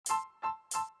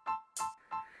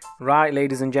Right,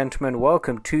 ladies and gentlemen,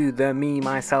 welcome to the Me,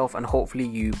 Myself, and Hopefully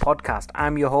You podcast.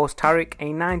 I'm your host, Tariq,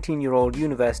 a 19-year-old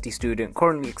university student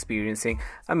currently experiencing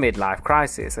a midlife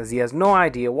crisis as he has no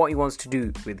idea what he wants to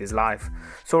do with his life.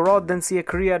 So rather than see a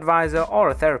career advisor or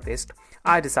a therapist,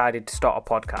 I decided to start a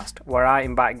podcast where I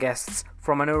invite guests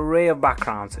from an array of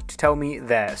backgrounds to tell me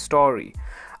their story.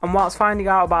 And whilst finding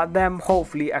out about them,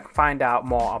 hopefully I can find out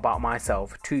more about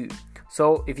myself too.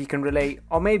 So if you can relate,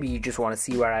 or maybe you just want to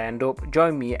see where I end up,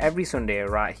 join me every Sunday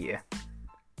right here.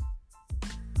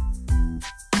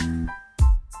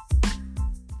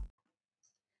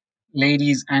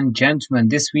 Ladies and gentlemen,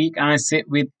 this week I sit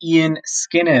with Ian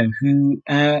Skinner, who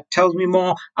tells me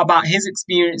more about his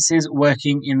experiences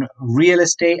working in real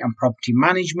estate and property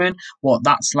management, what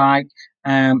that's like,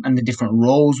 and the different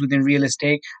roles within real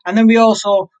estate. And then we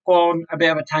also go on a bit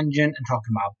of a tangent and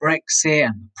talking about Brexit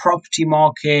and the property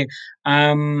market,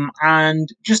 and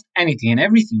just anything and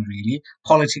everything really,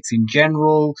 politics in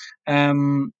general.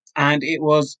 And it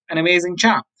was an amazing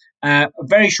chat. A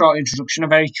very short introduction, a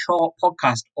very short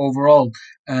podcast overall.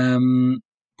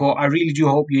 But I really do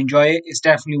hope you enjoy it. It's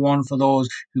definitely one for those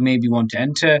who maybe want to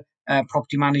enter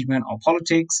property management or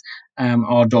politics,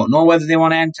 or don't know whether they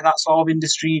want to enter that sort of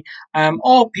industry,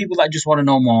 or people that just want to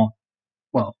know more,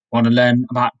 want to learn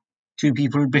about two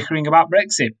people bickering about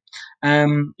Brexit.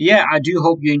 I do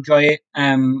hope you enjoy it.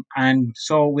 And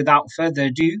so without further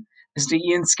ado, Mr.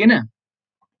 Ian Skinner.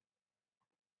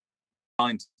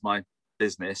 My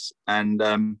business, and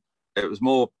it was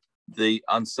more the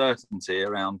uncertainty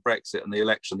around Brexit and the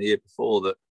election the year before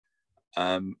that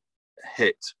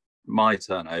hit my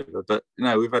turnover. But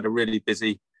we've had a really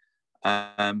busy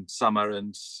summer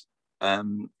and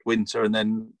winter, and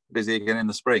then busy again in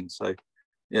the spring. So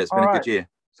it's been a good year.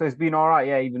 So it's been all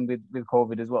right, even with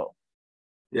COVID as well.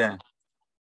 Yeah.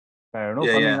 Fair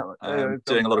enough.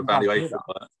 Doing a lot of valuation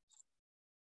work.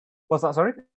 What's that?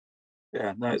 Sorry.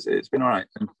 Yeah, no, it's been all right.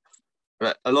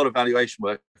 But a lot of valuation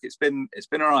work. It's been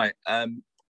all right. And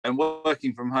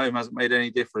working from home hasn't made any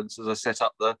difference as I set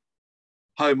up the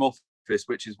home office,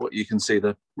 which is what you can see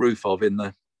the roof of in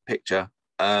the picture,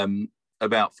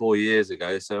 about 4 years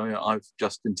ago. So I've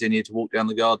just continued to walk down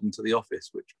the garden to the office,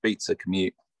 which beats a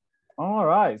commute. All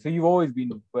right. So you've always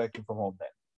been working from home then?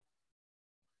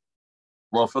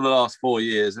 Well, for the last 4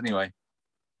 years anyway.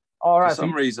 All right. For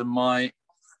some reason,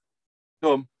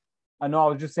 Go on. I know.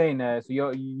 I was just saying.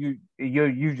 So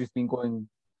you've just been going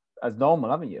as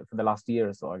normal, haven't you, for the last year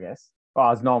or so? I guess,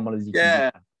 or as normal as you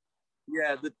can.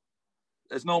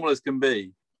 As normal as can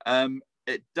be.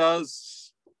 It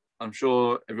does. I'm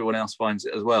sure everyone else finds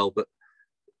it as well. But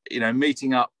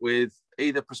meeting up with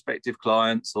either prospective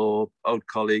clients or old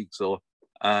colleagues, or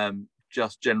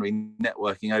just generally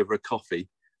networking over a coffee,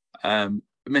 I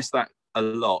miss that a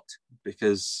lot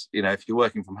because if you're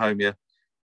working from home, you're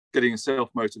getting yourself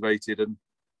motivated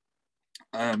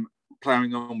and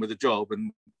ploughing on with a job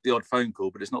and the odd phone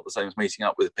call, but it's not the same as meeting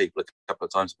up with people a couple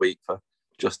of times a week for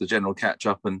just the general catch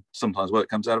up. And sometimes work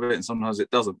comes out of it and sometimes it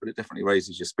doesn't, but it definitely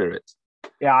raises your spirits.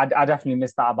 Yeah, I definitely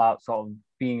miss that about sort of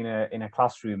being in a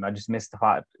classroom. I just miss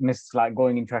like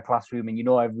going into a classroom and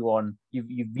everyone.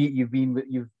 You've been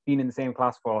in the same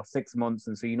class for 6 months,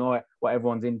 and so what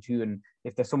everyone's into. And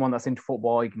if there's someone that's into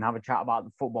football, you can have a chat about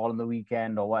the football on the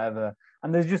weekend or whatever.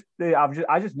 And I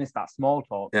just miss that small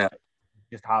talk. Yeah.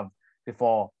 Just have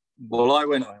before. Well, I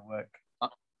went. Work.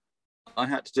 I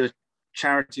had to do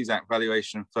Charities Act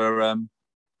valuation for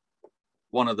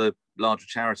one of the larger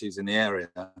charities in the area.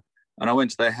 And I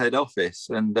went to their head office,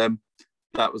 and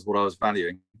that was what I was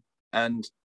valuing. And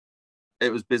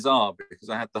it was bizarre because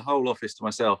I had the whole office to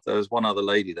myself. There was one other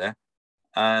lady there.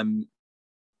 And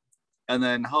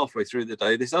then halfway through the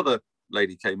day, this other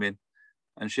lady came in,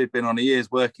 and she'd been on a year's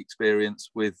work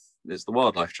experience with the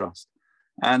Wildlife Trust.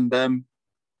 And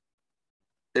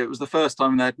it was the first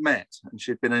time they'd met, and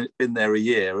she'd been there a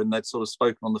year, and they'd sort of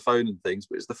spoken on the phone and things,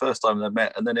 but it's the first time they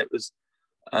met. And then it was,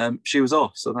 she was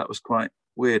off. So that was quite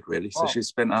weird, really. So she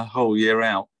spent a whole year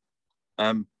out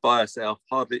by herself,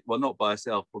 not by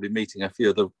herself, probably meeting a few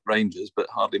of the rangers, but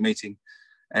hardly meeting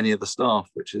any of the staff,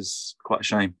 which is quite a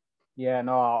shame. Yeah,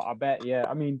 no, I bet. Yeah,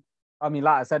 I mean, like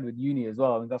I said, with uni as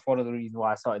well, I mean, that's one of the reasons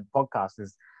why I started the podcast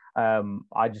is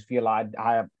I just feel like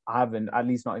I haven't, at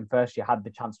least not in first year, had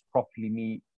the chance to properly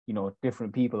meet,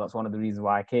 different people. That's one of the reasons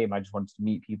why I came. I just wanted to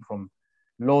meet people from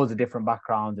loads of different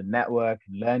backgrounds and network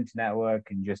and learn to network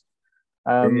and just,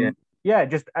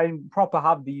 just proper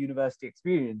have the university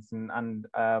experience. And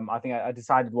I think I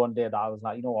decided one day that I was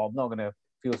like, I'm not going to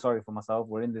feel sorry for myself.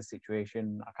 We're in this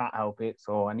situation. I can't help it.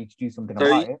 So I need to do something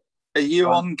about it. Are you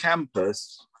on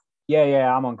campus?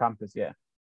 Yeah, I'm on campus, yeah.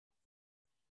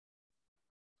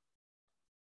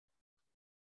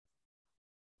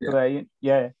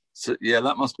 Yeah. So yeah,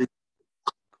 that must be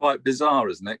quite bizarre,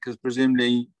 isn't it? Because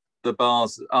presumably the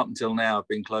bars up until now have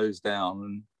been closed down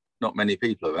and not many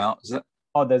people about, is it?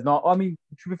 Oh, there's not. I mean,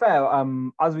 to be fair,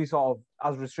 as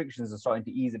restrictions are starting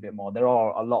to ease a bit more, there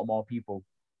are a lot more people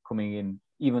coming in.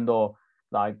 Even though,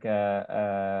 like,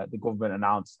 the government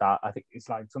announced that I think it's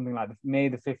like something like May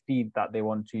the 15th that they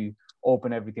want to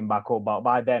open everything back up. But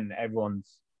by then,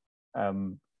 everyone's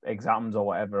exams or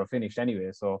whatever are finished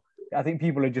anyway. So I think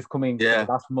people are just coming for the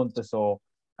last month or so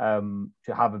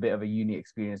to have a bit of a uni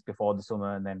experience before the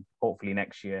summer, and then hopefully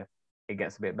next year it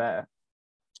gets a bit better.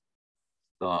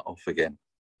 Start off again.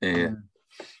 Yeah.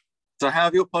 So how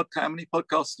many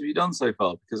podcasts have you done so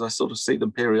far? Because I sort of see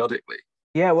them periodically.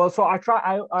 Yeah, well, so I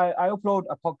upload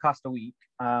a podcast a week.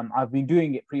 I've been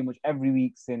doing it pretty much every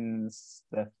week since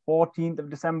the 14th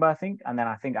of December, I think. And then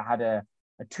I think I had a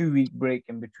 2-week break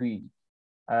in between.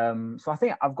 So I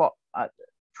think I've got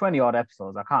 20 odd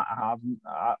episodes.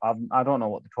 I don't know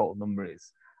what the total number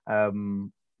is.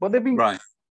 But they've been right.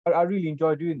 I really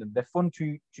enjoy doing them. They're fun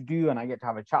to do, and I get to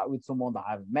have a chat with someone that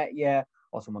I haven't met yet,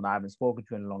 or someone that I haven't spoken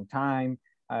to in a long time.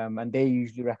 And they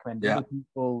usually recommend other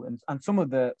people, and some of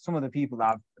the people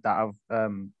that have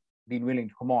been willing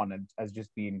to come on has just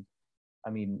been,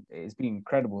 I mean, it's been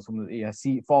incredible. Some of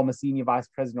the former senior vice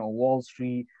president of Wall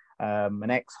Street, an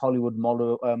ex-Hollywood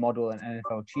model, an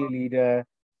NFL cheerleader,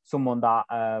 someone that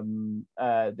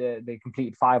they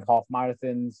completed 5 half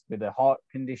marathons with a heart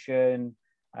condition.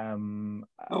 Oh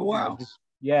wow!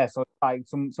 So like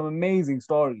some amazing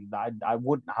stories that I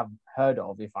wouldn't have heard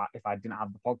of if I didn't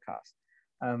have the podcast.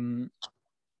 And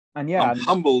yeah, I'm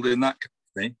humbled in that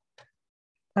company.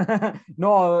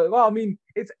 No, well, I mean,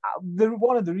 it's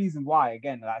one of the reasons why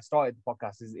again that I started the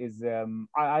podcast is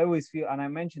I always feel, and I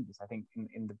mentioned this I think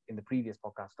in the previous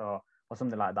podcast or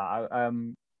something like that.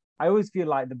 I always feel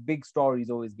like the big stories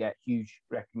always get huge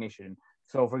recognition.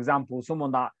 So, for example,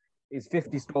 someone that is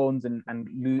 50 stones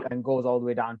and goes all the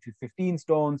way down to 15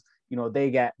 stones,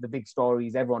 they get the big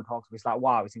stories. Everyone talks about it. It's like,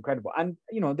 wow, it's incredible. And,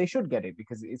 they should get it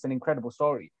because it's an incredible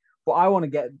story. But I want to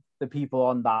get the people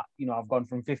on that, I've gone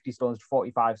from 50 stones to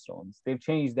 45 stones. They've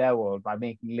changed their world by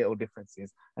making little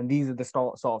differences. And these are the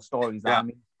sort of stories that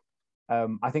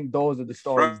I think those are the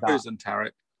stories frozen,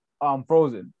 Tarek. I'm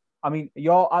frozen. I mean,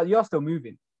 you're still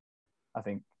moving, I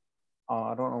think.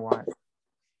 I don't know why.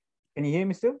 Can you hear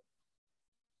me still?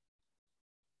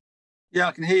 Yeah,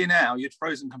 I can hear you now. You'd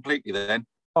frozen completely then.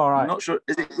 All right. I'm not sure.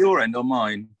 Is it your end or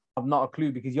mine? I've not a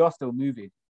clue because you're still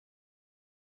moving.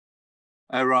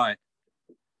 Oh, right.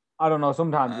 I don't know.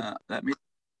 Sometimes. Let me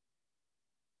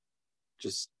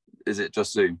is it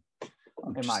just Zoom?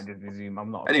 It might just be Zoom. I'm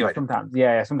not. Anyway. Sometimes.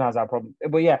 Yeah. Sometimes I probably.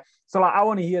 But yeah. So like, I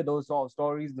want to hear those sort of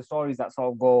stories, the stories that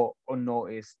sort of go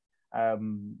unnoticed.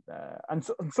 And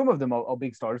some of them are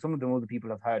big stories. Some of them other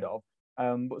people have heard of.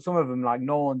 But some of them like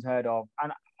no one's heard of.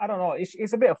 And I don't know.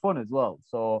 It's a bit of fun as well.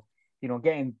 So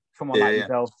getting someone like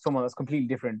yourself, someone that's completely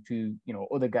different to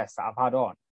other guests that I've had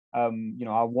on.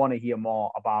 I want to hear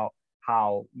more about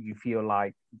how you feel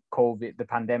like COVID, the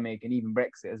pandemic, and even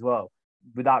Brexit as well,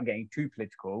 without getting too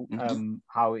political.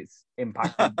 How it's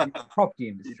impacted the property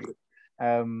industry.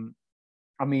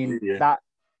 I mean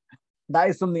that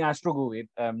is something I struggle with.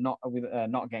 Not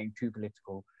getting too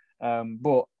political.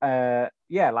 But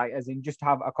like as in just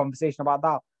have a conversation about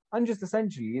that, and just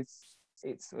essentially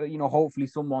it's hopefully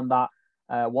someone that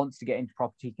wants to get into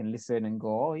property can listen and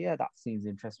go, oh yeah, that seems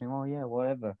interesting. Oh yeah,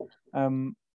 whatever.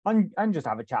 And just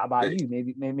have a chat about you.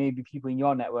 Maybe people in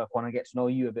your network want to get to know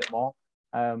you a bit more.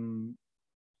 And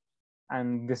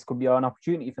this could be an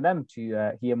opportunity for them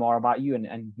to hear more about you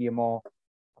and hear more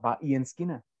about Ian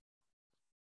Skinner.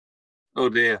 Oh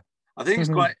dear, I think it's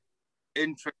quite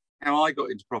interesting how I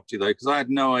got into property though, because I had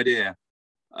no idea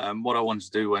what I wanted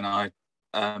to do when I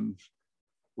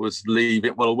was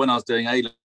leaving. Well, when I was doing A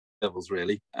levels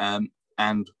really,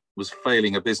 and was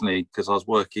failing abysmally because I was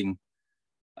working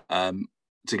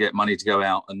to get money to go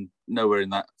out, and nowhere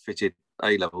in that fitted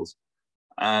A levels.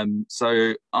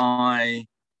 So I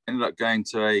ended up going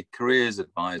to a careers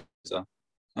advisor,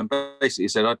 and basically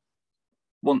said I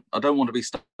don't want to be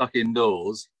stuck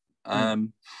indoors,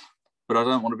 but I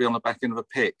don't want to be on the back end of a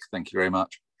pick. Thank you very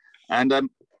much. And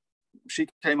she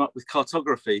came up with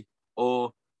cartography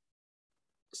or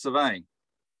surveying,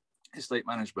 estate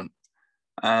management.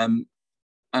 And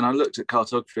I looked at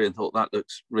cartography and thought that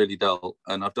looks really dull.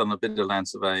 And I've done a bit of land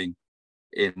surveying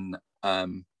in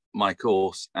my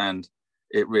course, and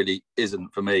it really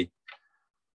isn't for me.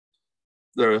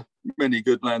 There are many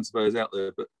good land surveyors out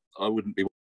there, but I wouldn't be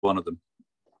one of them.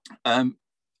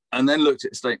 And then looked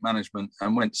at estate management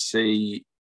and went to see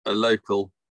a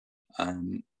local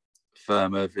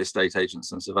firm of estate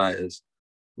agents and surveyors,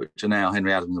 which are now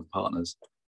Henry Adams and Partners.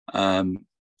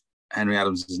 Henry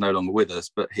Adams is no longer with us,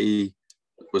 but he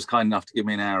was kind enough to give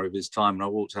me an hour of his time, and I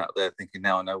walked out there thinking,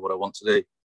 now I know what I want to do.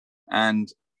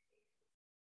 And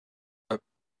I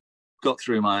got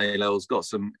through my A-levels, got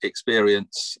some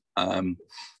experience on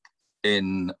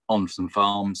some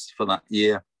farms for that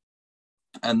year,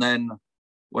 and then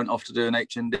went off to do an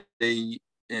HND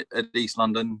at East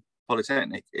London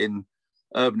Polytechnic in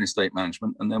urban estate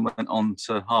management, and then went on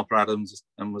to Harper Adams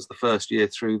and was the first year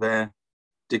through their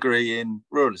degree in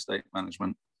rural estate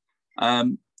management.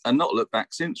 And not looked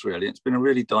back since, really. It's been a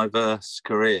really diverse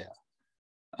career,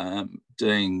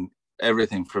 doing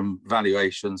everything from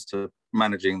valuations to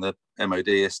managing the MOD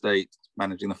estate,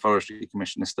 managing the Forestry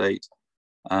Commission estate,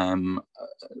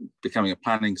 becoming a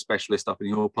planning specialist up in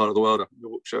your part of the world, up in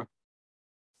Yorkshire.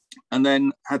 And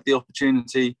then had the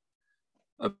opportunity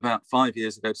about 5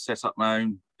 years ago to set up my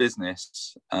own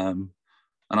business. And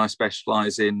I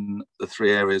specialise in the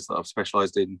three areas that I've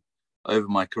specialised in over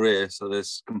my career. So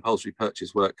there's compulsory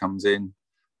purchase work comes in,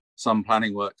 some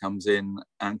planning work comes in,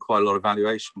 and quite a lot of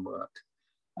valuation work.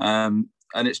 And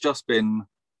it's just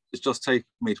taken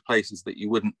me to places that you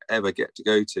wouldn't ever get to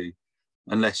go to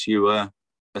unless you were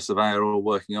a surveyor or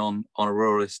working on a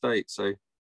rural estate. So,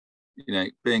 you know,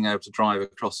 being able to drive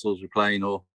across Salisbury Plain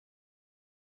or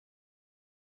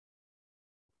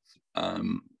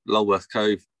Lulworth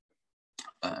Cove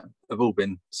have all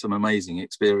been some amazing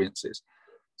experiences.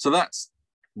 So that's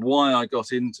why I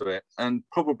got into it, and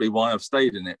probably why I've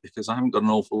stayed in it, because I haven't got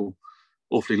an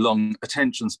awfully long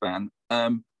attention span.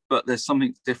 But there's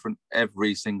something different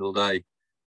every single day.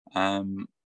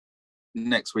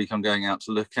 Next week, I'm going out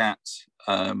to look at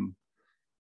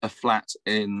a flat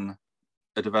in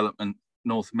a development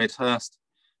north of Midhurst.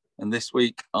 And this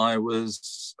week I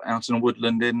was out in a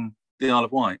woodland in the Isle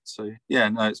of Wight. So yeah,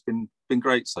 no, it's been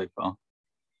great so far.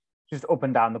 Just up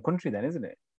and down the country then, isn't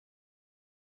it?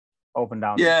 Up and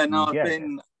down. Yeah, no,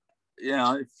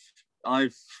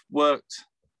 I've worked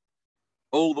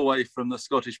all the way from the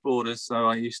Scottish borders. So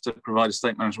I used to provide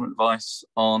estate management advice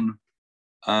on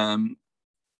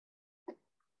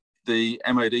the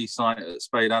MOD site at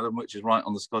Spade Adam, which is right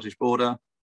on the Scottish border.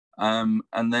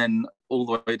 And then all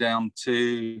the way down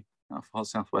to, how far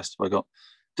southwest have I got?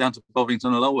 Down to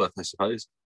Bovington and Lulworth, I suppose.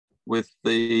 With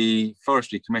the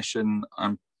Forestry Commission,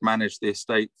 I managed the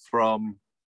estate from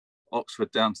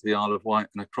Oxford down to the Isle of Wight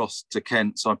and across to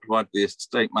Kent. So I provided the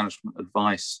estate management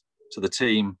advice to the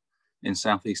team in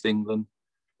southeast England.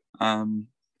 And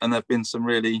there have been some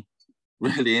really,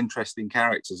 really interesting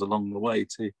characters along the way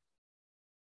too.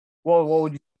 What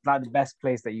would you like the best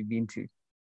place that you've been to?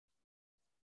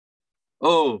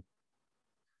 Oh,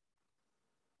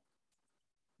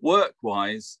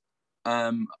 work-wise,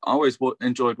 I always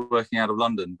enjoyed working out of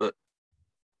London, but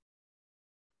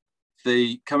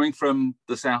coming from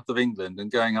the south of England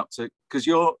and going up to, because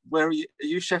where are you? Are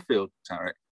you Sheffield,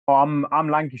 Tarek? Oh, I'm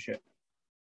Lancashire.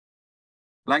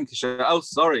 Lancashire. Oh,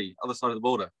 sorry, other side of the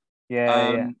border.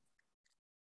 Yeah.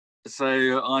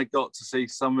 So I got to see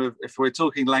some of, if we're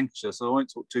talking Lancashire, so I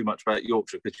won't talk too much about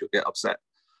Yorkshire because you'll get upset.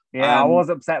 Yeah, I was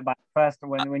upset by first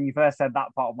when you first said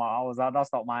that part of my. I was like,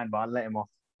 that's not mine, but I let him off.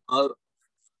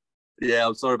 Yeah,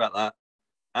 I'm sorry about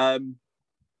that.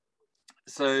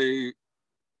 So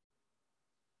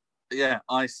yeah,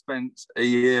 I spent a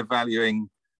year valuing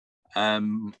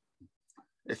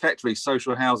effectively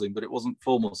social housing, but it wasn't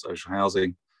formal social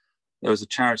housing. There was a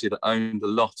charity that owned a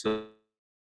lot of,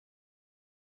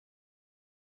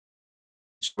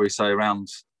 shall we say, around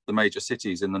the major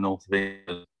cities in the north of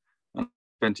England. And I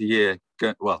spent a year,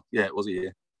 it was a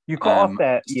year. You cut off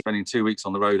there. Spending 2 weeks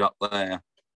on the road up there.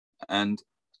 And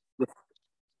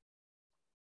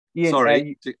Ian,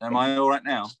 sorry, am I all right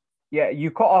now? Yeah,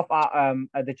 you cut off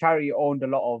at the charity owned a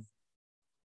lot of.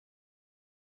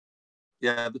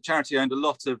 Yeah, the charity owned a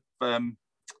lot of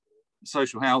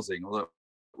social housing, although it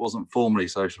wasn't formally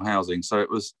social housing. So it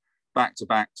was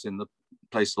back-to-backs in the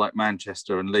places like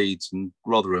Manchester and Leeds and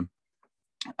Rotherham.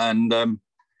 And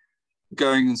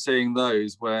going and seeing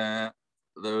those, where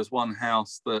there was one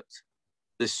house that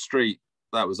this street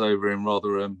that was over in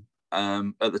Rotherham,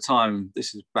 at the time,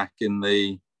 this is back in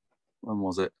the, when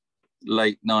was it?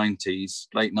 Late 1990s.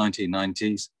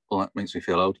 Well, that makes me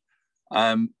feel old.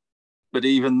 But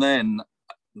even then,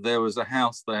 there was a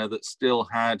house there that still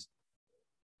had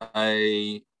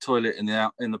a toilet in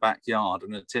the backyard,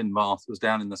 and a tin bath was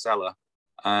down in the cellar.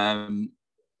 And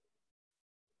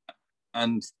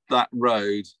that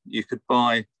road, you could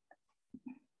buy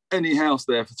any house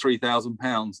there for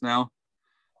 £3,000. Now,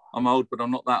 I'm old, but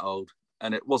I'm not that old.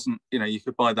 And it wasn't, you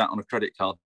could buy that on a credit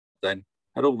card then.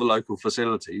 had all the local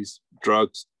facilities,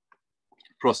 drugs,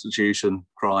 prostitution,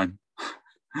 crime,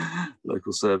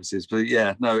 local services. But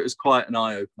yeah, no, it was quite an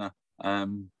eye-opener,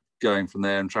 going from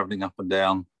there and travelling up and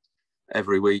down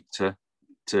every week to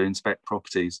inspect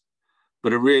properties.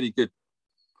 But a really good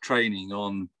training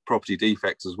on property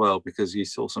defects as well, because you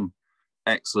saw some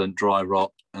excellent dry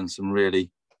rot and some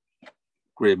really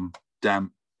grim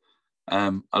damp.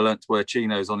 I learnt to wear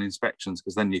chinos on inspections,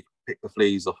 because then you pick the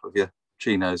fleas off of your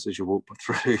chinos as you walk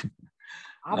through.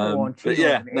 But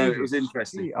yeah, no, it was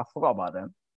interesting. I forgot about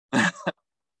them.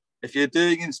 If you're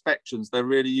doing inspections, they're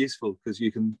really useful, because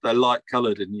they're light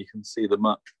coloured and you can see the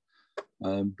muck.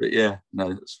 But yeah,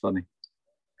 no, that's funny.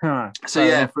 So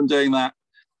yeah, from doing that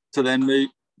to then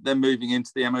moving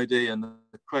into the MOD, and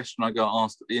the question I got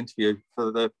asked at the interview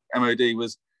for the MOD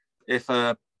was, if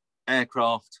a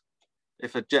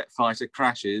jet fighter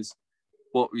crashes,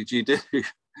 what would you do?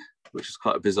 Which is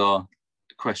quite a bizarre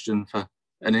question for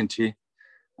an interview.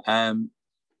 And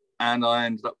I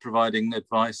ended up providing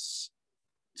advice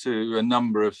to a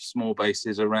number of small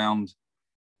bases around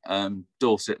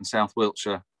Dorset and South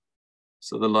Wiltshire.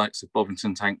 So the likes of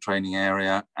Bovington Tank Training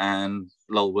Area and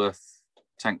Lulworth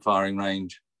Tank Firing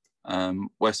Range,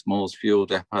 Westmore's Fuel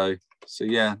Depot. So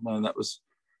yeah, no, that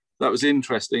was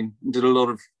interesting. Did a lot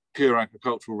of pure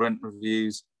agricultural rent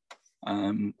reviews,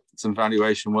 some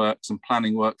valuation work, some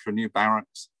planning work for a new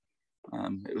barracks.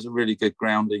 It was a really good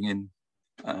grounding in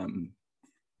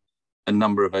a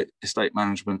number of estate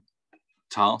management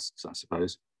tasks, I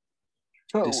suppose.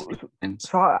 So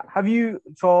have you?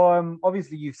 So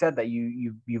obviously you've said that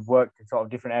you've worked in sort of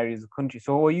different areas of the country.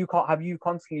 So have you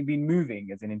constantly been moving,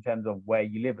 as in terms of where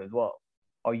you live as well?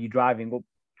 Or are you driving up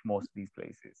to most of these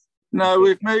places? No,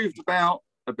 we've moved about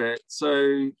a bit.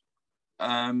 So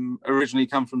originally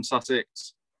come from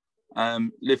Sussex,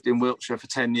 lived in Wiltshire for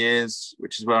 10 years,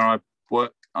 which is where I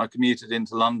worked. I commuted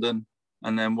into London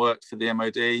and then worked for the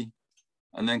MOD,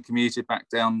 and then commuted back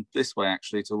down this way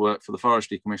actually to work for the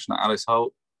Forestry Commission at Alice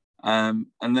Holt. And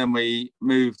then we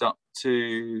moved up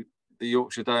to the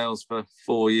Yorkshire Dales for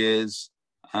 4 years,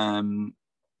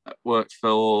 worked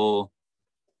for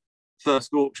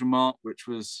Thirsk Auction Mart, which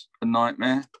was a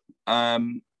nightmare.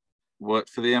 Worked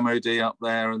for the MOD up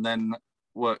there, and then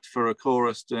worked for a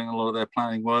chorus doing a lot of their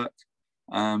planning work,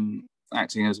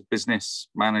 acting as a business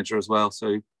manager as well,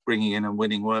 so bringing in and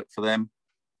winning work for them.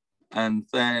 And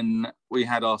then we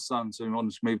had our son, so we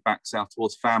wanted to move back south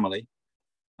towards family.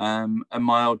 And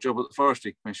my old job at the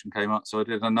Forestry Commission came up, so I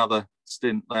did another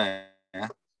stint there.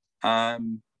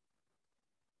 And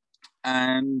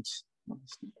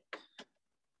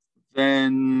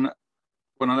then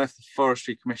when I left the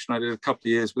Forestry Commission, I did a couple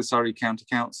of years with Surrey County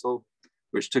Council,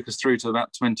 which took us through to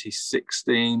about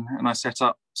 2016, and I set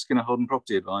up Skinner Holden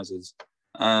Property Advisors.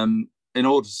 In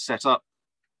order to set up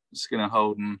Skinner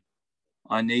Holden,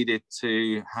 I needed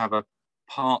to have a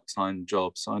part-time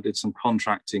job, so I did some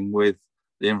contracting with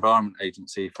the Environment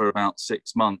Agency for about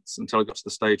 6 months, until I got to the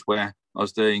stage where I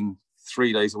was doing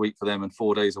 3 days a week for them and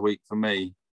 4 days a week for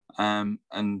me, and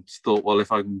thought, well,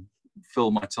 if I can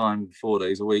fill my time 4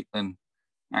 days a week, then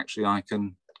actually I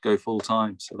can go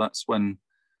full-time. So that's when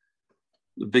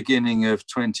the beginning of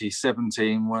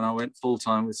 2017, when I went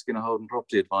full-time with Skinner Holden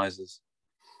Property Advisors,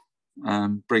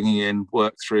 bringing in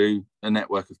work through a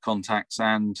network of contacts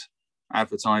and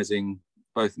advertising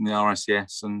both in the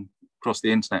RICS and across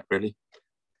the internet, really.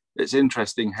 It's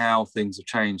interesting how things have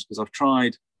changed, because I've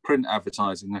tried print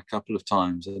advertising a couple of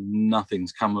times and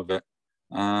nothing's come of it.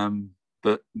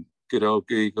 But good old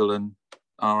Google and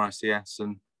RICS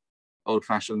and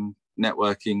old-fashioned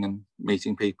networking and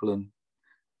meeting people and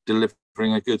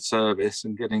delivering a good service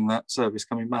and getting that service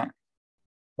coming back.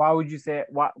 Why would you say?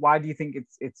 Why do you think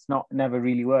it's never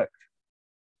really worked?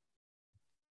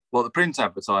 Well, the print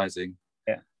advertising.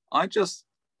 Yeah. I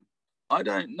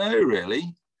don't know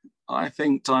really. I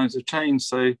think times have changed.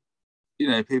 So,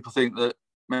 people think that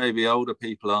maybe older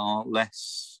people are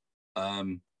less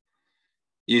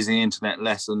using the internet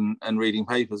less and reading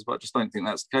papers, but I just don't think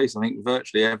that's the case. I think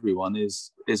virtually everyone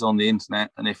is on the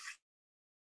internet, and if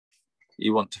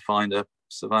you want to find a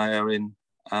surveyor in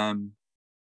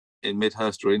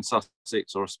Midhurst or in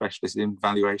Sussex, or a specialist in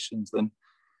valuations, then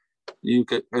you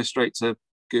go straight to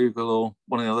Google or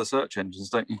one of the other search engines,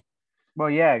 don't you? Well,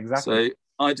 yeah, exactly. So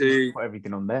I do put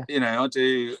everything on there.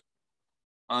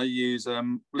 I use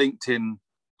LinkedIn,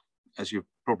 as you've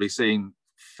probably seen,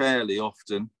 fairly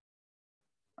often,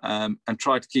 and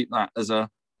try to keep that as a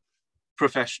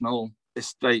professional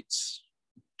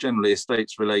generally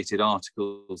estates related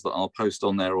articles that I'll post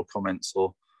on there, or comments,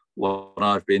 or what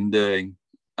I've been doing,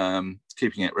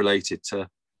 keeping it related to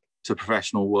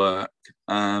professional work.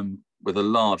 with a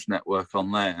large network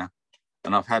on there.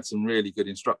 And I've had some really good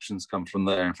instructions come from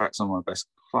there. In fact, some of my best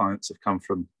clients have come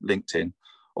from LinkedIn,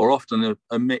 or often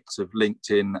a mix of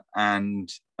LinkedIn and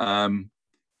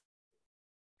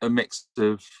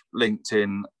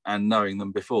knowing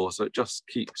them before. So it just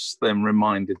keeps them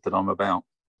reminded that I'm about.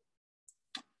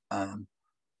 And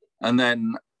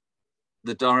then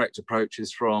the direct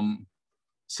approaches from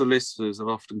solicitors have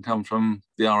often come from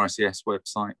the RICS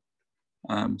website.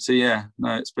 So yeah,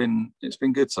 no, it's been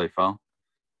good so far.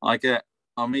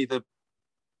 I'm either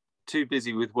too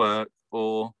busy with work,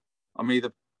 or I'm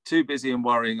either too busy and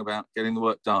worrying about getting the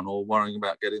work done, or worrying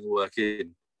about getting the work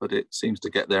in. But it seems to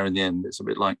get there in the end. It's a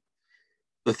bit like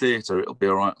the theatre; it'll be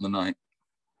all right on the night.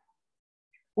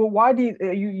 Well, why do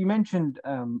you mentioned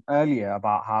earlier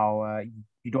about how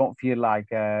you don't feel like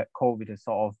COVID has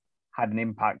sort of had an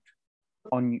impact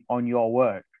on your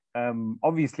work?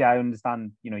 Obviously, I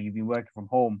understand. You've been working from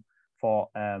home for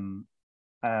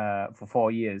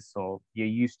 4 years, so you're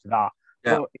used to that.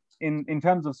 Yeah. But in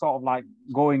terms of sort of like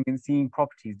going and seeing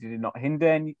properties, did it not hinder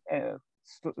any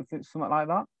something like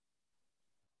that?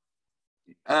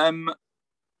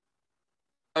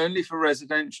 Only for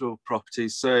residential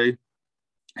properties. So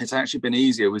it's actually been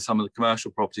easier with some of the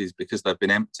commercial properties because they've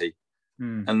been empty.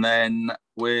 And then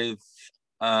with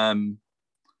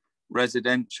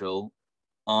residential,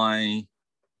 I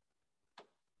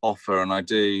offer, and I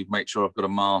do make sure I've got a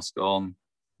mask on,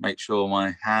 make sure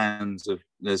my hands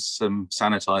there's some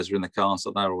sanitizer in the car,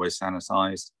 so they're always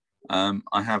sanitized.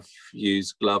 I have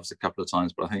used gloves a couple of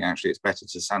times, but I think actually it's better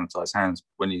to sanitize hands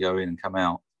when you go in and come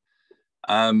out.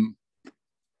 And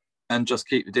just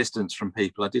keep the distance from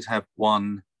people. I did have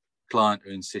one client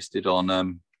who insisted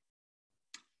on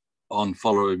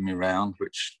following me around,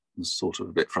 which was sort of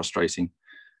a bit frustrating.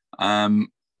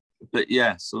 But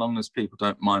yeah, so long as people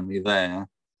don't mind me there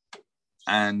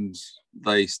and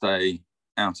they stay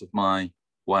out of my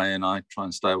way and I try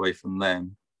and stay away from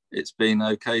them, it's been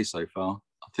okay so far.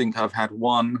 I think I've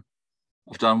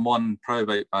done one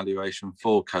probate valuation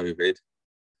for COVID,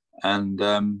 and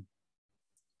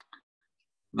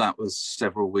that was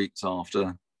several weeks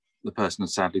after the person had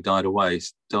sadly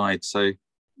died. So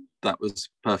that was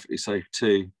perfectly safe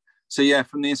too. So yeah,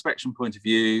 from the inspection point of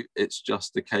view, it's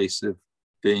just a case of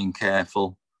being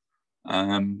careful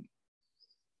and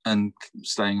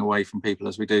staying away from people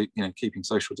as we do, keeping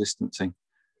social distancing.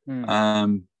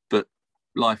 But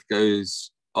life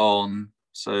goes on.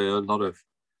 So a lot of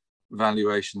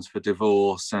valuations for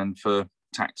divorce and for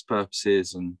tax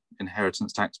purposes and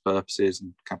inheritance tax purposes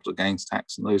and capital gains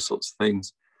tax and those sorts of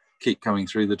things keep coming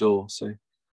through the door. So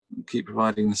keep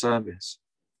providing the service.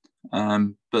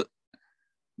 But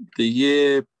the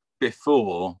year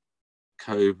before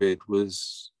COVID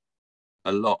was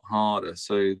a lot harder.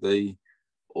 So the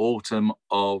autumn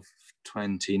of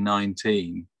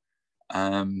 2019,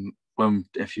 when,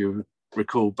 if you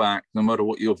recall back, no matter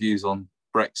what your views on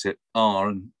Brexit are,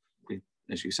 and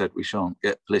as you said, we shan't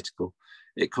get political,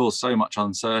 it caused so much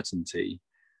uncertainty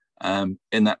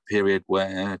in that period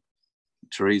where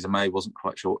Theresa May wasn't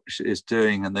quite sure what she is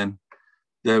doing, and then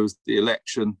there was the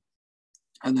election,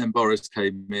 and then Boris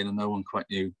came in, and no one quite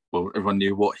knew, well, everyone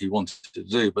knew what he wanted to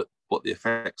do, but what the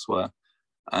effects were.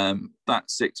 That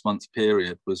 6 month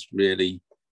period was really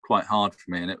quite hard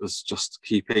for me, and it was just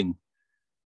keeping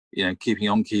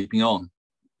on,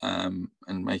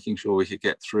 and making sure we could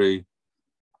get through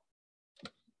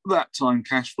that time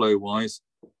cash flow wise,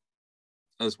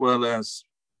 as well as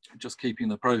just keeping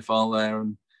the profile there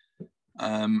and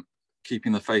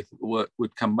keeping the faith that the work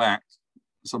would come back.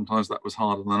 Sometimes that was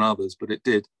harder than others, but it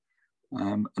did.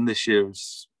 And this year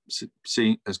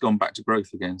has gone back to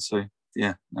growth again. So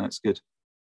yeah, no, it's good.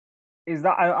 Is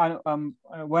that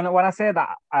when I say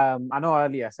that, I know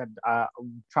earlier I said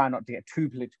try not to get too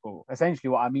political.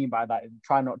 Essentially, what I mean by that is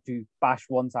try not to bash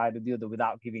one side or the other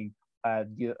without giving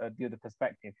the other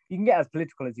perspective. You can get as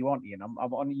political as you want, Ian.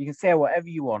 You can say whatever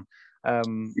you want.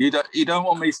 You don't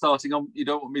want me starting on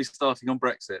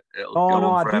Brexit.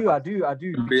 No, I do.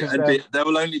 There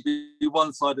will only be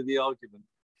one side of the argument.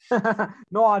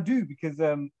 No, I do, because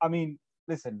I mean,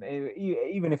 listen,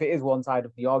 even if it is one side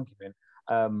of the argument,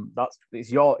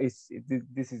 this is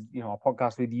a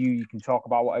podcast with you. You can talk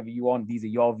about whatever you want. These are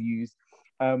your views,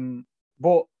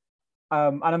 but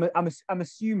and I'm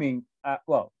assuming.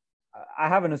 Well, I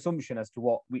have an assumption as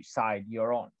to which side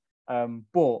you're on.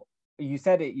 But you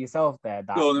said it yourself there.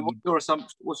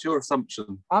 What's your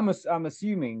assumption? I'm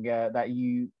assuming that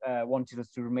you wanted us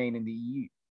to remain in the EU.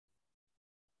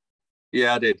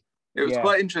 Yeah, I did. It was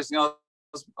quite interesting. I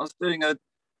was doing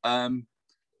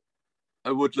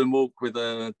a woodland walk with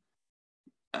a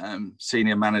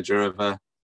senior manager of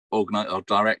or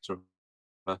director of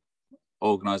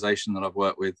organisation that I've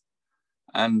worked with.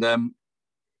 And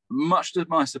much to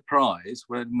my surprise,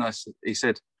 when he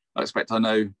said, "I expect I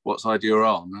know what side you're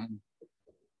on," and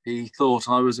he thought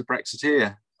I was a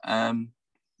Brexiteer,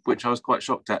 which I was quite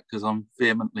shocked at because I'm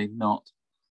vehemently not.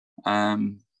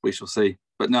 We shall see.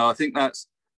 But no, I think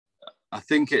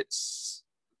it's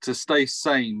to stay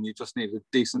sane, you just need a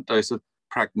decent dose of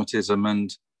pragmatism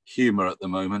and humour at the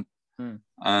moment.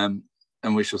 And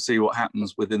we shall see what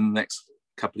happens within the next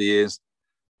couple of years.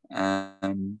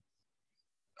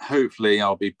 Hopefully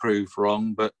I'll be proved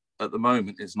wrong, but at the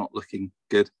moment it's not looking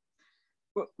good.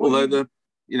 Although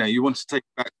you want to take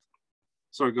back.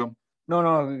 Sorry, go on. No,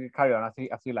 carry on. I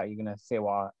feel like you're gonna say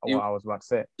what I was about to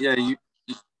say. Yeah,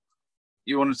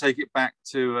 you want to take it back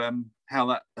to how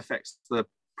that affects the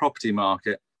property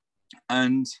market,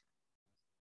 and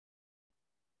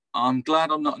I'm glad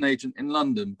I'm not an agent in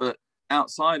London, but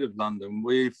outside of London,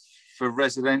 for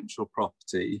residential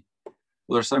property,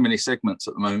 well, there are so many segments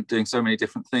at the moment doing so many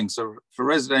different things. So for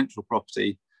residential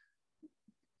property,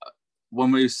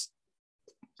 when as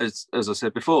I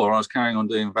said before, I was carrying on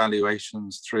doing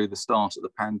valuations through the start of the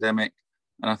pandemic.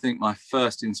 And I think my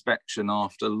first inspection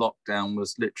after lockdown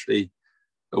was literally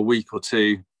a week or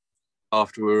two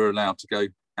after we were allowed to go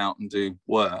out and do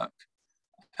work.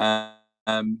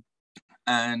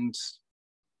 And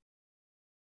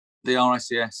the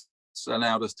RICS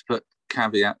allowed us to put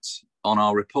caveats on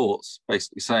our reports,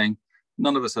 basically saying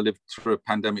none of us have lived through a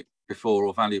pandemic before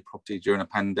or valued property during a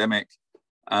pandemic.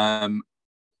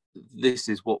 This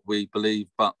is what we believe,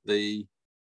 but the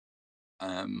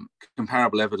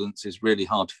comparable evidence is really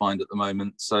hard to find at the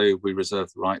moment, so we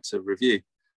reserve the right to review.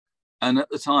 And at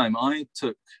the time, I'd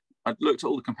looked at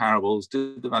all the comparables,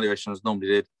 did the valuation as normally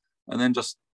did, and then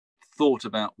just thought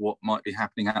about what might be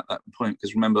happening at that point,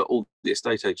 because remember, all the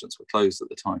estate agents were closed at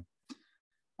the time.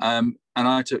 And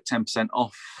I took 10%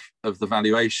 off of the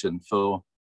valuation for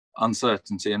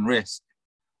uncertainty and risk,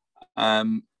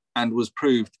 and was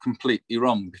proved completely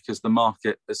wrong, because the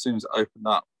market, as soon as it opened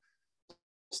up,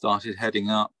 started heading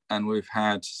up, and we've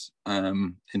had,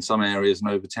 in some areas, an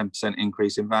over 10%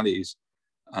 increase in values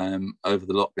over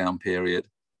the lockdown period.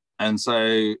 And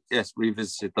so, yes,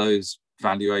 revisited those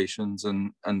valuations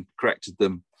and corrected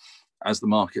them as the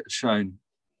market has shown.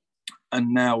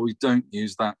 And now we don't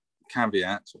use that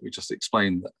caveat. We just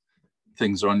explain that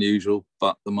things are unusual,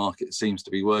 but the market seems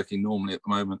to be working normally at the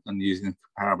moment and using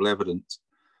comparable evidence.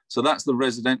 So that's the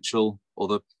residential,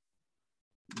 or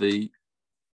the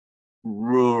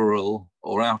rural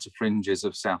or outer fringes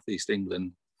of Southeast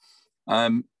England.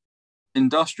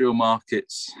 Industrial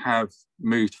markets have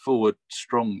moved forward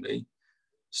strongly.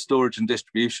 Storage and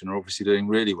distribution are obviously doing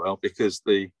really well, because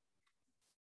the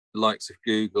likes of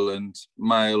Google and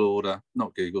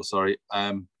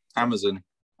Amazon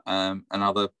and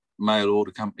other mail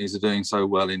order companies are doing so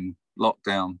well in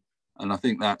lockdown. And I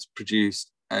think that's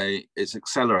it's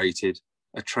accelerated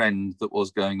a trend that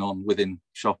was going on within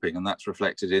shopping, and that's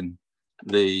reflected in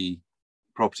the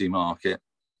property market.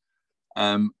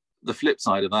 The flip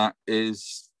side of that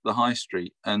is the high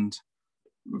street, and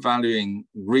valuing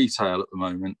retail at the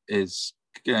moment is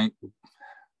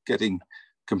getting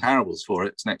comparables for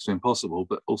it's next to impossible.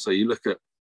 But also you look at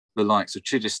the likes of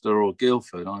Chichester or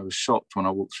Guildford. I was shocked when I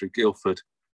walked through Guildford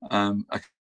a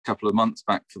couple of months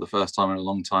back for the first time in a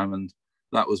long time, and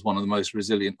that was one of the most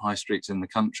resilient high streets in the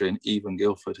country, and even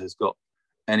Guildford has got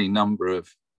any number of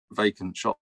vacant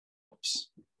shops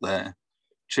there.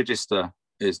 Chichester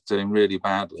is doing really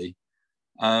badly.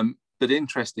 But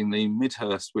interestingly,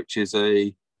 Midhurst, which is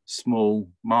a small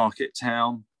market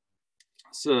town,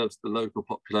 serves the local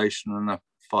population in a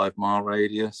 5-mile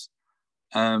radius.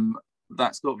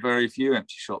 That's got very few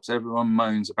empty shops. Everyone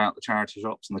moans about the charity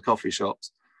shops and the coffee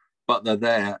shops, but they're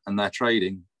there and they're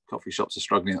trading. Coffee shops are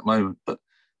struggling at the moment, but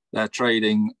they're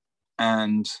trading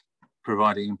and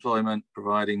providing employment,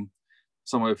 providing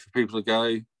somewhere for people to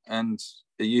go and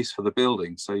a use for the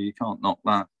building. So you can't knock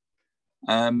that.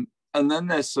 And then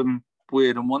there's some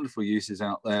weird and wonderful uses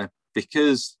out there,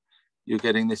 because you're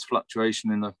getting this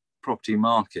fluctuation in the property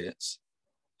markets.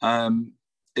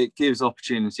 It gives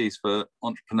opportunities for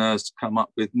entrepreneurs to come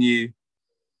up with new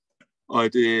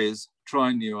ideas,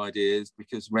 try new ideas,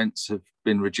 because rents have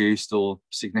been reduced or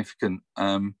significant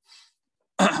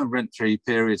rent-free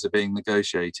periods are being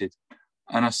negotiated.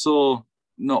 And I saw,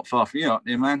 not far from you,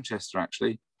 near Manchester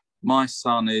actually, my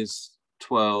son is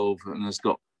 12 and has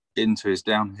got into his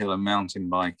downhill and mountain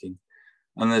biking.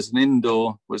 And there's an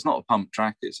indoor, well, it's not a pump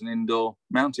track, it's an indoor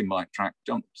mountain bike track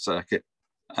jump circuit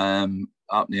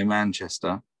up near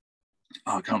Manchester.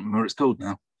 I can't remember what it's called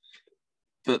now.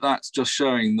 But that's just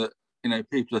showing that,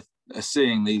 people are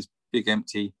seeing these big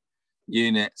empty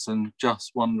units and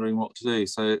just wondering what to do.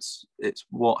 So it's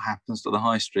what happens to the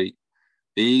high street.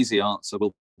 The easy answer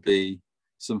will be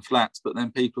some flats, but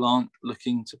then people aren't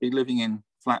looking to be living in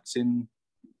flats in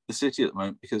the city at the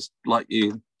moment because, like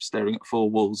you, staring at four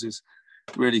walls is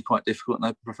really quite difficult, and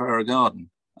they prefer a garden.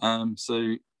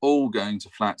 So all going to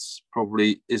flats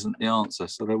probably isn't the answer.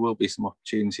 So there will be some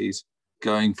opportunities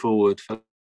going forward for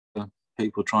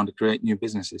people trying to create new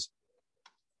businesses.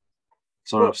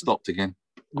 Sorry, I've stopped again.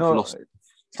 No, what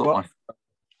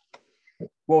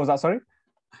was that? Sorry,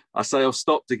 I say I've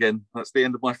stopped again. That's the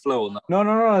end of my flow on that.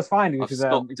 No, it's fine. I've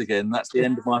stopped again. That's the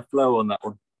end of my flow on that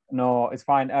one. No, it's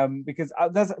fine. Because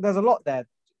there's a lot there.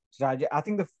 I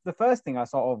think the first thing I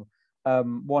sort of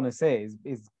want to say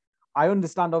is I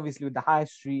understand, obviously, with the high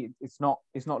street, it's not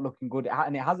looking good,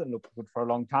 and it hasn't looked good for a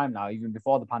long time now. Even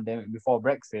before the pandemic, before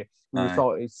Brexit,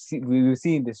 we were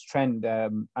seeing this trend,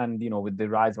 and with the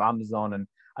rise of Amazon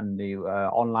and the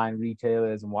online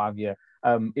retailers and what have you,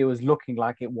 it was looking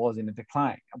like it was in a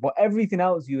decline. But everything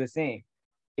else you were saying,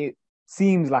 it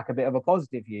seems like a bit of a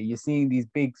positive here. You're seeing these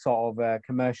big sort of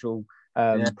commercial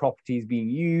properties being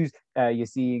used. You're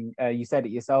seeing, you said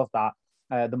it yourself, that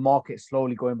the market's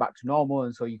slowly going back to normal,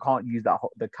 and so you can't use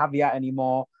the caveat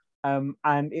anymore.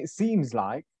 And it seems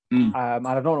like, and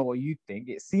I don't know what you think,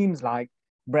 it seems like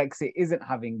Brexit isn't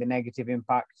having the negative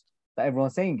impact that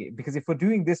everyone's saying it. Because if we're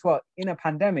doing this well in a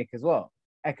pandemic as well,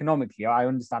 economically, I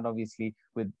understand obviously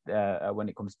with when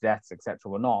it comes to deaths, etc.,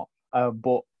 we're not.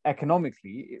 But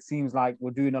economically, it seems like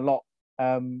we're doing a lot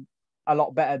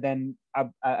better than a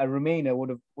Remainer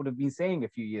would have been saying a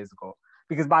few years ago.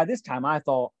 Because by this time, I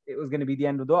thought it was going to be the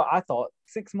end of the world. I thought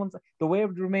 6 months, the way the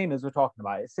Remainers were talking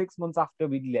about it, 6 months after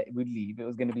we'd leave, it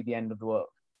was going to be the end of the world.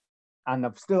 And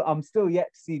I'm still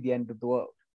yet to see the end of the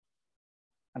world.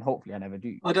 And hopefully I never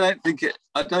do. I don't think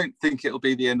it'll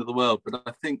be the end of the world, but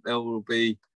I think there will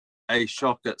be a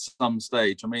shock at some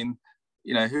stage. I mean,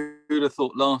 who would have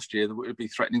thought last year that we would be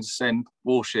threatening to send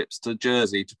warships to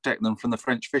Jersey to protect them from the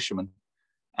French fishermen?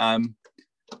 The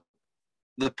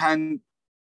pandemic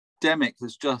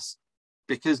has just,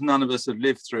 because none of us have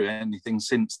lived through anything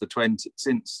since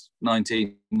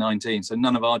 1919, so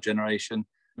none of our generation,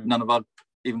 none of our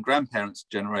even grandparents'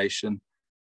 generation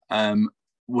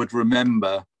would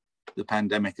remember the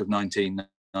pandemic of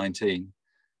 1919.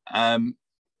 And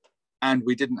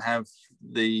we didn't have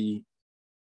the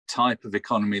type of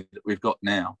economy that we've got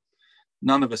now.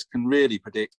 None of us can really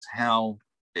predict how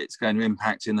it's going to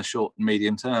impact in the short and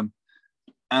medium term.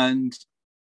 And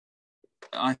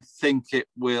I think it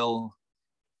will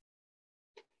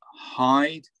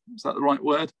hide, is that the right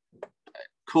word?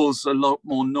 Cause a lot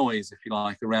more noise, if you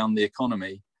like, around the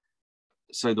economy,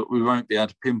 so that we won't be able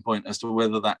to pinpoint as to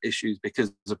whether that issue is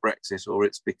because of Brexit or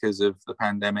it's because of the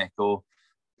pandemic or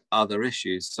other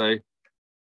issues. So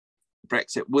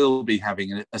Brexit will be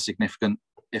having a significant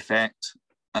effect.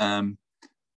 I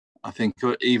think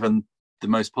even the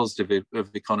most positive of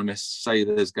economists say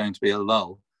there's going to be a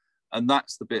lull. And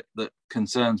that's the bit that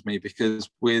concerns me, because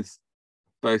with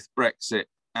both Brexit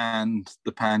and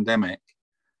the pandemic,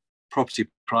 property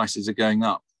prices are going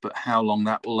up, but how long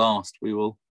that will last, we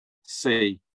will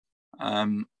see.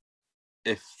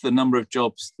 If the number of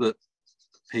jobs that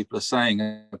people are saying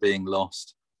are being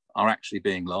lost are actually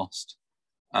being lost,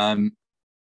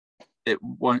 it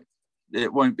won't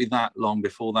be that long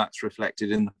before that's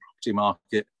reflected in the property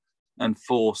market and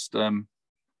forced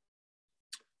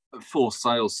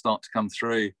sales start to come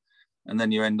through, and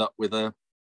then you end up with a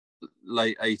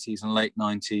late 80s and late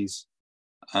 90s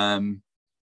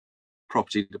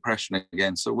property depression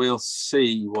again. So we'll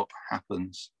see what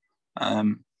happens.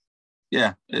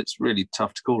 It's really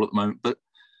tough to call at the moment, but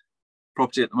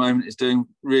property at the moment is doing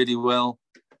really well.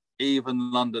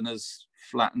 Even London has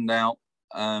flattened out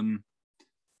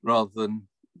rather than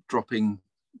dropping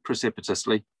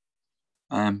precipitously.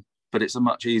 But it's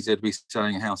much easier to be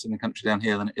selling a house in the country down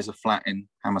here than it is a flat in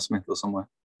Hammersmith or somewhere.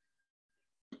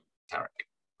 Tarek.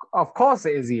 Of course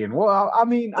it is, Ian. Well, I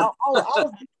mean, I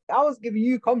was giving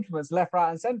you compliments left,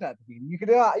 right, and centre at the beginning. You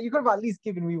could have at least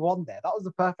given me one there. That was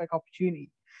the perfect opportunity.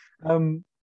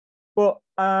 But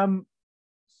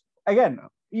again,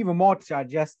 even more to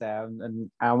digest there, and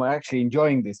I'm actually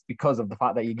enjoying this because of the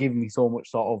fact that you're giving me so much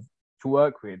sort of to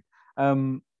work with.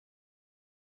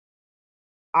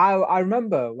 I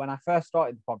remember when I first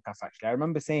started the podcast, actually, I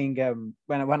remember saying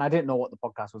when I didn't know what the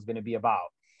podcast was going to be about,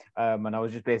 and I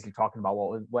was just basically talking about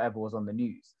whatever was on the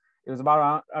news. It was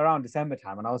about around December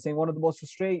time, and I was saying one of the most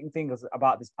frustrating things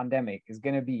about this pandemic is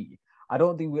going to be, I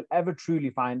don't think we'll ever truly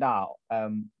find out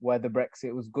whether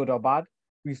Brexit was good or bad.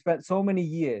 We've spent so many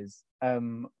years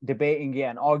debating it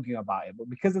and arguing about it, but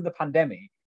because of the pandemic,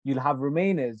 You'll have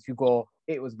Remainers who go,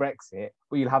 it was Brexit,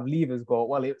 but you'll have Leavers go,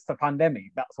 well, it's the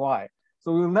pandemic, that's why.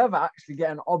 So we'll never actually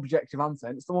get an objective answer.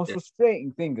 And it's the most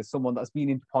frustrating thing as someone that's been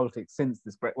into politics since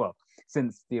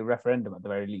since the referendum at the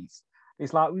very least.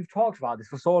 It's like we've talked about this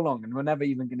for so long and we're never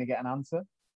even going to get an answer.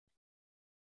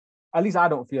 At least I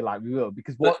don't feel like we will,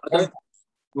 because we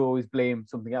always blame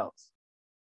something else.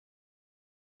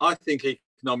 I think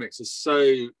economics is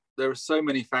there are so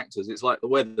many factors. It's like the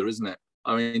weather, isn't it?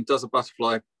 I mean, does a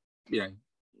butterfly,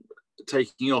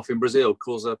 taking off in Brazil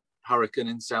cause a hurricane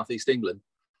in southeast England?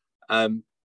 And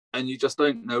you just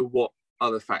don't know what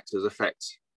other factors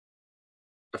affect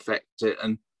it.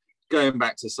 And going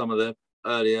back to some of the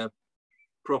earlier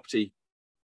property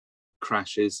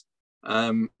crashes,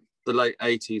 the late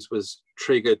 80s was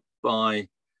triggered by, I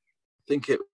think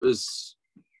it was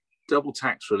double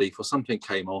tax relief or something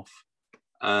came off,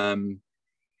 and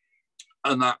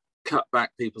that cut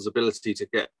back people's ability to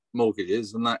get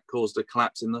mortgages, and that caused a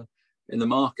collapse in the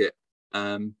market.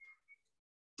 The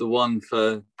one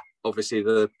for obviously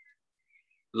the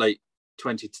late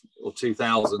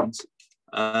 2000s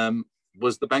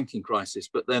was the banking crisis,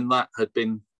 but then that had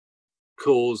been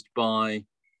caused by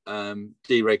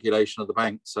deregulation of the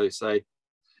bank, so say.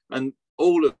 And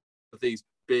all of these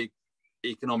big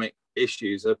economic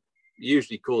issues are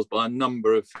usually caused by a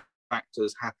number of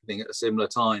factors happening at a similar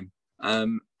time.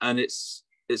 And it's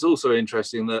also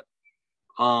interesting that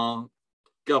our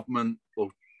government, or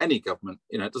any government,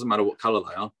 it doesn't matter what colour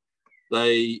they are,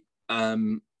 they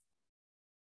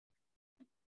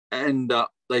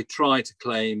they try to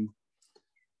claim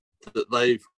that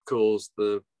they've caused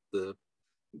the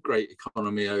great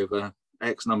economy over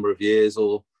X number of years,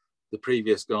 or the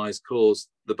previous guys caused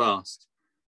the bust.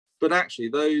 But actually,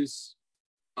 those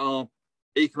are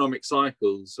economic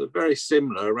cycles are very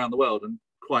similar around the world and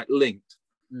quite linked.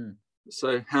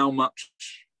 So how much,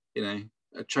 a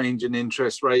change in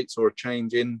interest rates or a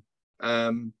change in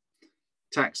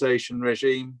taxation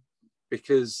regime,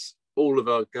 because all of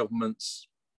our governments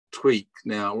tweak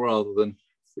now, rather than,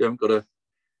 we haven't got a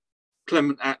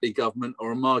Clement Attlee government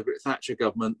or a Margaret Thatcher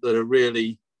government that are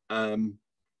really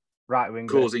right-wing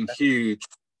causing huge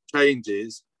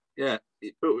changes. So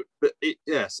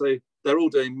they're all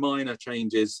doing minor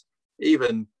changes.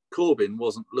 Even Corbyn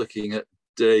wasn't looking at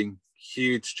doing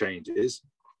huge changes,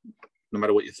 no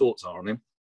matter what your thoughts are on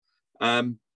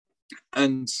him.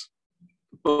 And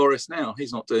Boris now,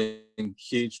 he's not doing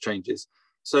huge changes.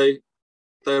 So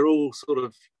they're all sort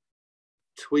of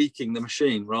tweaking the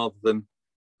machine rather than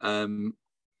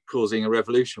causing a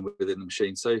revolution within the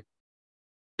machine. So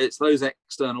it's those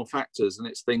external factors, and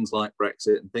it's things like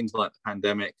Brexit and things like the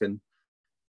pandemic and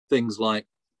things like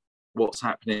what's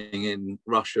happening in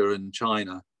Russia and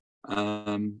China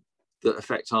that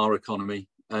affect our economy.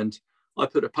 And I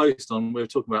put a post on, we were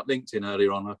talking about LinkedIn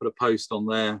earlier on, I put a post on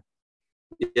there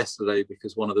yesterday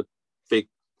because one of the big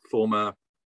former,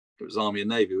 it was Army and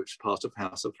Navy, which is part of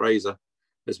House of Fraser,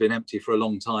 has been empty for a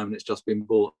long time and it's just been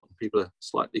bought. People are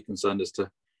slightly concerned as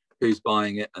to who's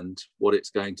buying it and what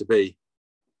it's going to be.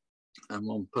 And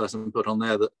one person put on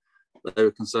there that they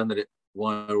were concerned that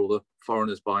why are all the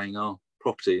foreigners buying our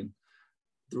property? And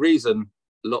the reason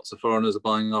lots of foreigners are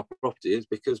buying our property is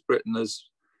because Britain is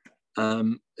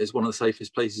one of the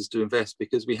safest places to invest,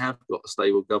 because we have got a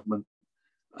stable government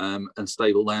and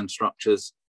stable land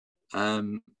structures,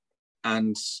 and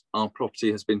our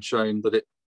property has been shown that it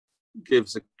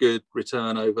gives a good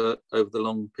return over the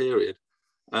long period.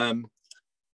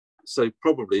 So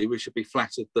probably we should be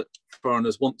flattered that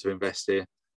foreigners want to invest here.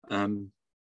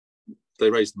 They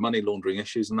raise the money laundering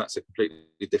issues, and that's a completely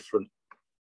different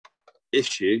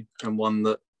issue, and one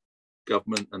that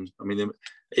government, and I mean,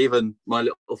 even my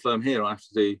little firm here, I have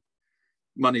to do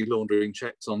money laundering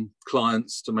checks on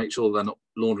clients to make sure they're not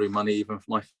laundering money even for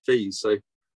my fees. So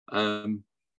I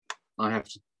have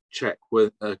to check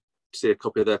with see a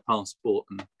copy of their passport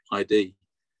and ID.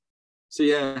 So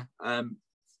yeah,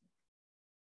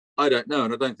 I don't know,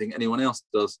 and I don't think anyone else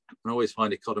does. I always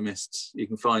find economists, you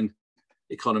can find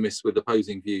economists with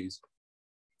opposing views,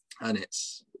 and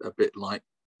it's a bit like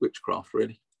witchcraft,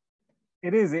 really.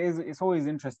 It is. It's always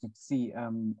interesting to see,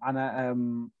 and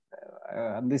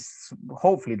this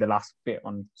hopefully the last bit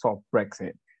on sort of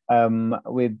Brexit,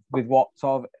 with what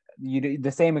sort of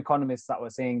the same economists that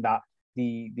were saying that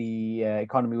the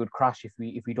economy would crash if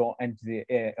we don't enter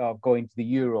or go into the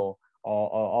euro, or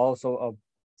also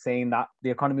saying that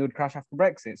the economy would crash after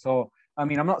Brexit. So I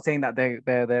mean, I'm not saying that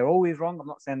they're always wrong. I'm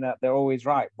not saying that they're always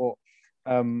right, but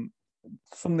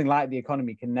something like the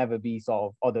economy can never be sort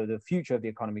of, or the future of the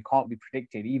economy can't be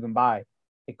predicted even by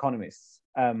economists.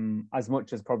 As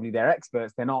much as probably they're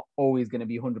experts, they're not always going to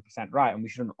be 100% right, and we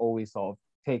shouldn't always sort of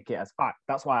take it as fact.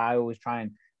 That's why I always try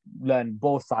and learn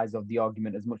both sides of the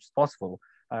argument as much as possible.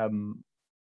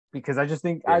 Because I just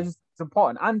think it's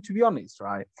important. And to be honest,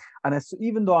 right, and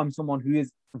even though I'm someone who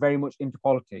is very much into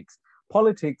politics,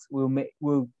 politics will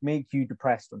make you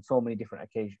depressed on so many different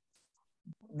occasions.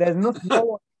 There's no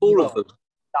one all of them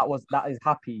that is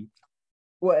happy,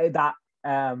 that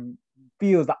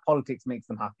feels that politics makes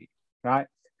them happy, right?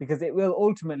 Because it will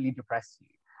ultimately depress you.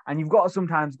 And you've got to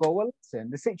sometimes go, well, listen,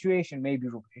 the situation may be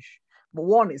rubbish, but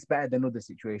one, it's better than other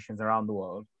situations around the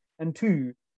world. And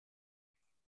two,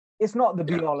 it's not the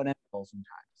be all and end all sometimes,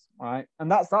 right?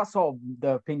 And that's sort of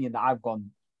the opinion that I've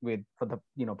gone with for the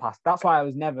past. That's why I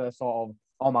was never sort of,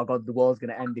 oh my God, the world's going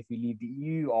to end if we leave the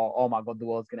EU, or oh my God, the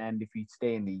world's going to end if we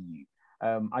stay in the EU.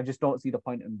 I just don't see the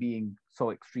point in being so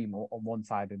extreme on one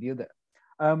side or the other.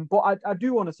 But I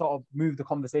do want to sort of move the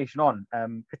conversation on,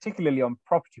 particularly on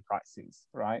property prices,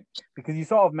 right? Because you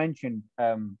sort of mentioned,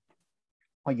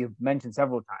 or you've mentioned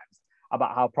several times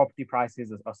about how property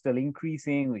prices are still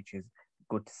increasing, which is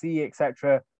good to see,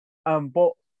 etc.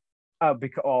 But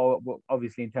because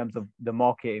obviously in terms of the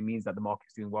market, it means that the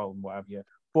market's doing well and whatever. Yeah.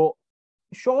 But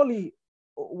surely,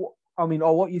 I mean,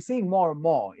 or what you're seeing more and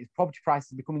more is property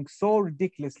prices becoming so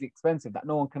ridiculously expensive that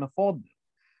no one can afford them.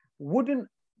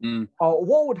 Or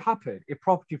what would happen if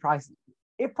property prices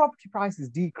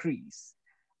decrease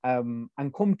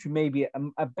and come to maybe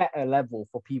a better level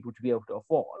for people to be able to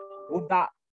afford?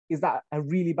 Is that a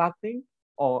really bad thing,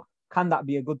 or can that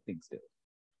be a good thing still?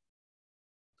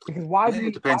 Because I think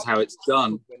it depends how it's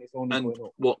done and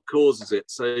what causes it.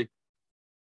 So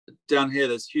down here,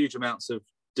 there's huge amounts of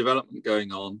development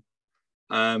going on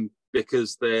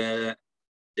because there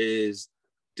is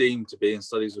deemed to be, and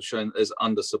studies have shown that there's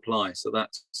undersupply. So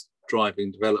that's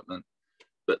driving development.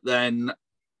 But then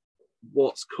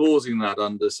what's causing that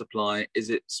undersupply?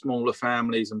 Is it smaller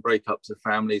families and breakups of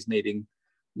families needing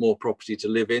more property to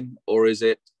live in? Or is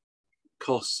it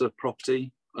costs of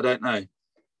property? I don't know.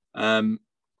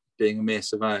 Being a mere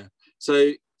surveyor.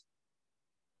 So,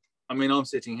 I mean, I'm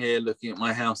sitting here looking at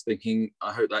my house thinking,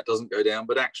 I hope that doesn't go down.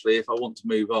 But actually, if I want to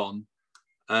move on,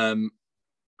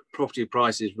 property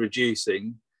prices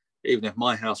reducing, even if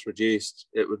my house reduced,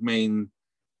 it would mean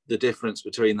the difference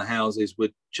between the houses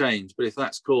would change. But if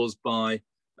that's caused by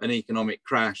an economic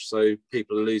crash, so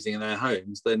people are losing their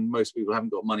homes, then most people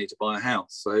haven't got money to buy a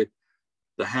house. So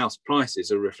the house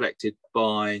prices are reflected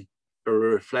by a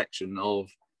reflection of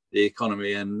the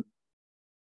economy and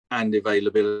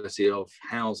availability of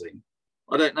housing.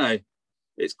 I don't know.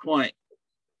 It's quite,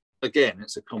 again,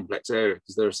 it's a complex area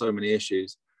because there are so many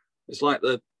issues. It's like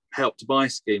the Help to Buy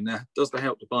scheme. Now, does the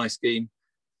Help to Buy scheme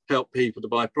help people to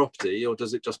buy property, or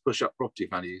does it just push up property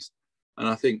values? And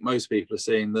I think most people are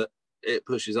seeing that it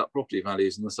pushes up property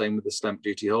values, and the same with the stamp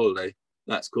duty holiday.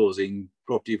 That's causing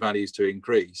property values to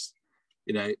increase.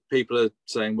 You know, people are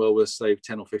saying, well, we'll save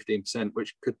 10 or 15%,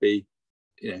 which could be,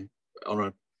 you know, on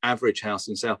an average house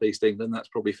in Southeast England, that's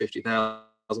probably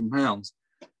 £50,000.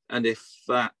 And if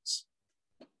that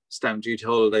stamp duty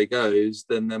holiday goes,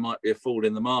 then there might be a fall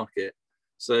in the market.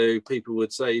 So people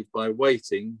would save by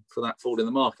waiting for that fall in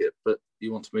the market, but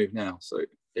you want to move now. So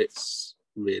it's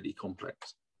really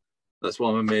complex. That's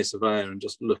why I'm a mere surveyor and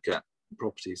just look at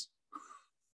properties.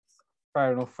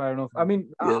 Fair enough. I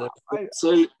mean, yeah,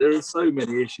 there are so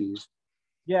many issues.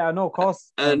 Yeah, no, of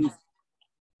course. And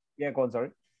yeah, go on, sorry.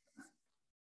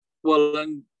 Well,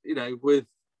 and you know, with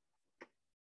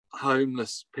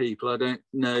homeless people, I don't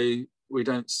know, we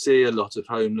don't see a lot of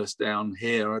homeless down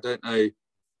here. I don't know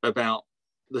about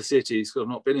the cities because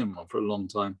I've not been in one for a long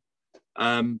time.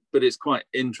 But it's quite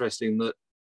interesting that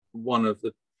one of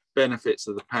the benefits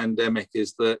of the pandemic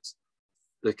is that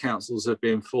the councils have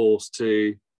been forced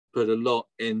to put a lot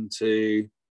into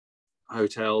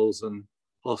hotels and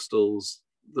hostels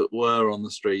that were on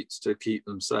the streets to keep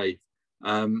them safe.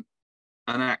 And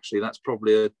actually, that's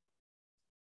probably a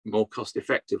more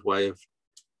cost-effective way of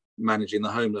managing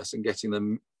the homeless and getting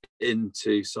them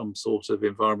into some sort of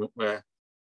environment where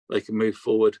they can move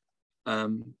forward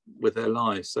with their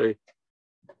lives. So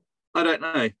I don't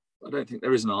know. I don't think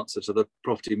there is an answer to the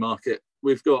property market.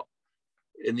 We've got,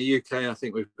 in the UK, I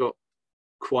think we've got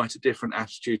quite a different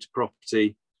attitude to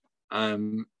property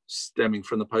stemming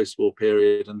from the post-war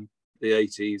period and the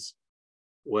 80s,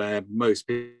 where most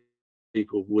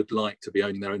people would like to be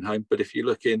owning their own home. But if you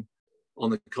look in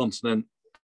on the continent,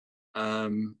 a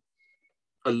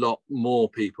lot more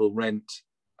people rent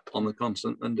on the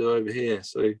continent than do over here.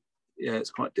 So yeah,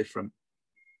 it's quite different.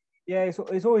 Yeah,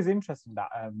 it's always interesting that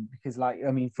because, like,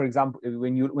 I mean, for example,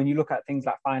 when you look at things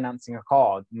like financing a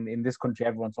car in this country,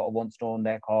 everyone sort of wants to own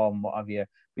their car and what have you.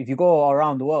 But if you go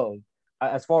around the world,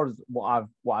 as far as what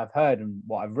I've heard and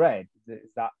what I've read,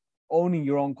 is that owning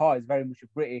your own car is very much a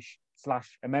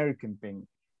British/American thing.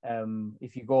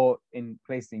 If you go in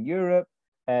places in Europe,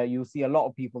 you'll see a lot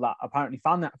of people that apparently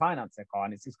finance their car,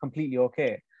 and it's completely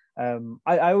okay.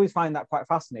 I always find that quite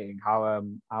fascinating how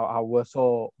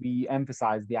we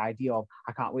emphasize the idea of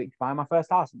I can't wait to buy my first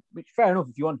house, which fair enough,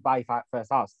 if you want to buy your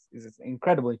first house is an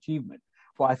incredible achievement.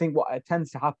 But I think what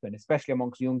tends to happen, especially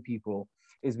amongst young people,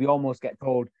 is we almost get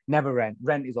told never rent.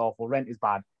 Rent is awful. Rent is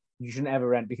bad. You shouldn't ever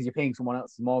rent because you're paying someone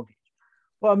else's mortgage.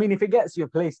 Well, I mean, if it gets you a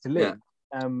place to live,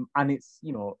 and it's,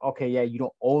 you know, okay, yeah, you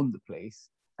don't own the place,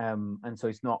 and so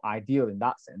it's not ideal in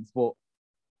that sense, but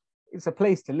it's a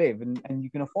place to live and you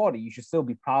can afford it, you should still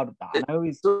be proud of that. And I'm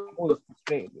always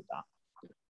frustrated with that.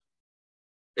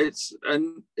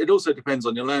 And it also depends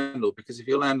on your landlord, because if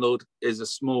your landlord is a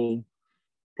small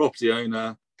property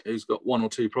owner who's got one or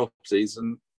two properties,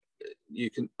 and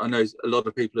I know a lot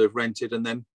of people who have rented and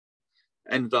then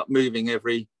ended up moving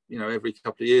every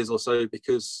couple of years or so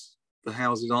because the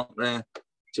houses aren't there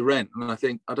to rent. And I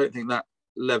don't think that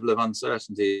level of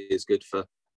uncertainty is good for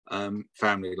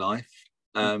family life.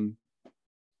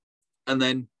 And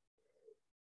then,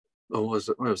 where was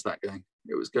that going?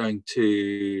 It was going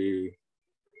to,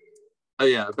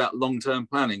 about long-term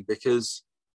planning, because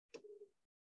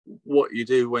what you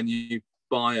do when you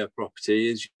buy a property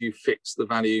is you fix the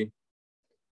value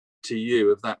to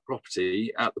you of that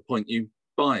property at the point you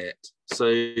buy it. So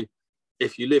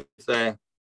if you live there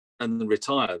and then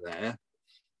retire there,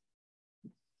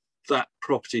 that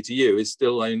property to you is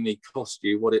still only cost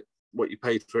you what you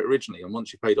paid for it originally. And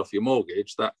once you paid off your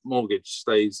mortgage, that mortgage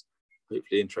stays,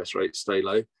 hopefully interest rates stay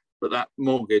low, but that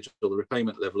mortgage or the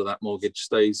repayment level of that mortgage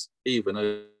stays even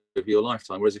over your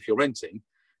lifetime. Whereas if you're renting,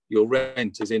 your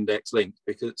rent is index linked,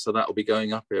 so that will be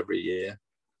going up every year.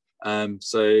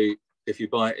 So if you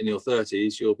buy it in your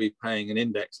 30s, you'll be paying an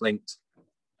index linked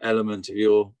element of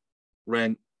your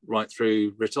rent right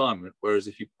through retirement. Whereas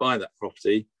if you buy that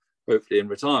property, hopefully in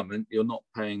retirement, you're not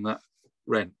paying that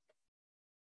rent.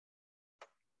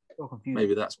 So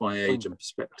maybe that's my age and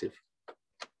perspective.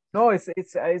 No, it's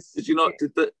did you not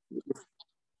did that?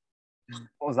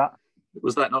 What was that?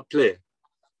 Was that not clear?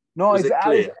 No, was it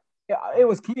clear? It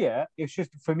was clear. It's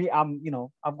just for me, I've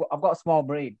got a small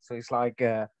brain, so it's like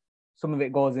some of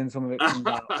it goes in, some of it comes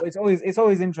out. It's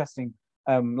always interesting,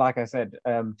 like I said,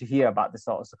 to hear about this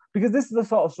sort of stuff, because this is the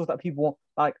sort of stuff that people,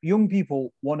 like young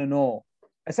people, want to know.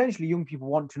 Essentially, young people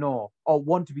want to know or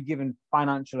want to be given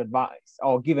financial advice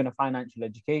or given a financial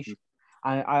education.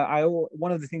 And I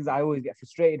one of the things that I always get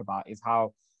frustrated about is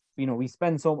how, we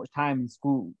spend so much time in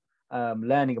school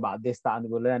learning about this, that, and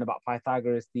we'll learn about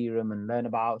Pythagoras theorem and learn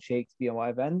about Shakespeare and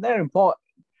whatever, and they're important.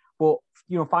 But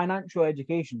financial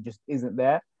education just isn't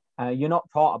there. You're not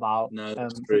taught about. No,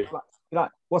 that's true.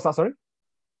 What's that? Sorry.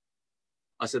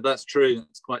 I said that's true.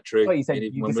 It's quite true. Oh, you said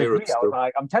you disagree. I was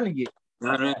like, I'm telling you.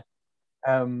 No.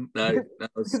 I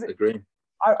agree.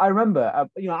 I remember,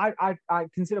 I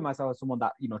consider myself as someone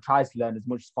that tries to learn as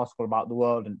much as possible about the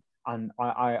world, and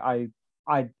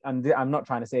I'm not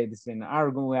trying to say this in an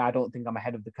arrogant way. I don't think I'm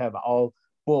ahead of the curve at all,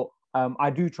 but I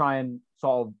do try and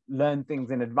sort of learn things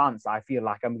in advance that I feel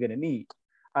like I'm going to need.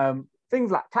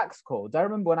 Things like tax codes. I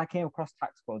remember when I came across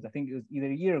tax codes. I think it was either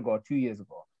a year ago or 2 years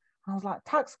ago. I was like,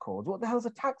 tax codes? What the hell is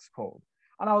a tax code?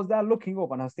 And I was there looking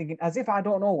up, and I was thinking, as if I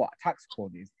don't know what a tax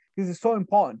code is, because it's so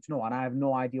important to know, and I have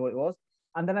no idea what it was.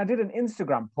 And then I did an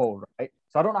Instagram poll, right?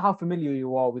 So I don't know how familiar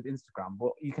you are with Instagram,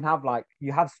 but you can have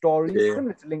you have stories,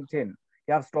 similar to LinkedIn.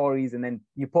 You have stories, and then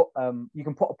you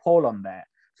can put a poll on there.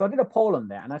 So I did a poll on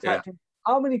there, and I typed in,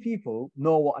 how many people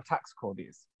know what a tax code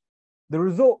is? The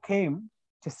result came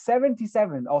to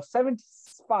 77 or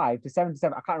 75 to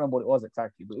 77. I can't remember what it was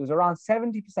exactly, but it was around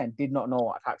 70% did not know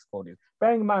what a tax code is.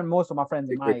 Bearing in mind, most of my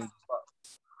friends are my age.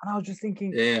 And I was just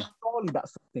thinking, surely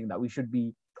that's something that we should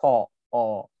be taught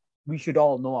or we should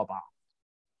all know about.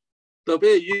 There'll be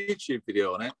a YouTube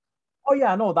video on it. Oh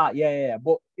yeah, I know that. Yeah.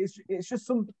 But it's just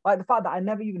some, like, the fact that I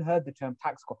never even heard the term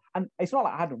tax code. And it's not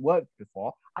like I hadn't worked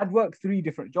before. I'd worked 3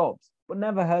 different jobs, but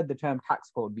never heard the term tax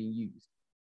code being used.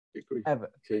 Agree. Ever.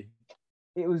 Okay.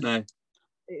 It was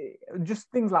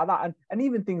just things like that, and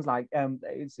even things like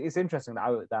it's interesting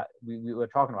that we were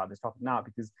talking about this topic now,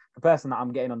 because the person that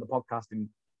I'm getting on the podcast in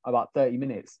about 30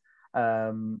 minutes,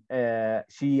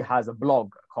 she has a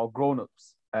blog called Grown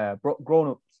Ups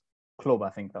Club, I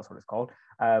think that's what it's called.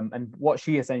 And what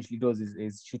she essentially does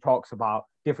is she talks about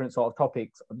different sort of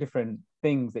topics, different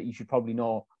things that you should probably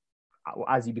know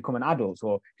as you become an adult.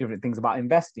 So different things about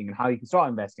investing and how you can start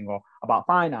investing, or about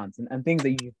finance and things that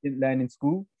you didn't learn in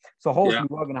school. So hopefully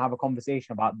we're going to have a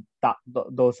conversation about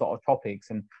those sort of topics,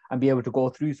 and be able to go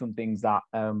through some things that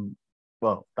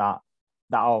that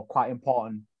are quite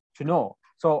important to know.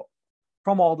 So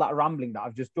from all that rambling that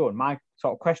I've just done, my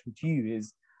sort of question to you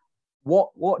is,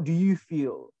 what do you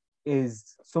feel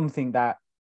is something that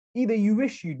either you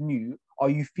wish you knew, or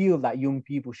you feel that young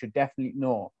people should definitely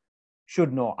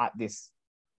should know at this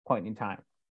point in time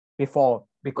before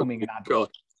becoming an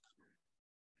adult?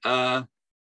 God.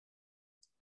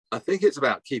 I think it's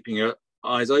about keeping your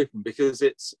eyes open, because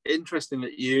it's interesting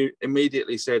that you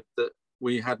immediately said that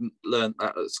we hadn't learned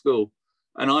that at school,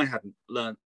 and I hadn't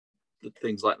learned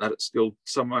things like that at school.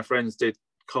 Some of my friends did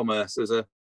commerce as a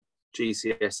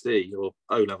GCSE, or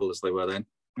O level as they were then,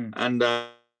 and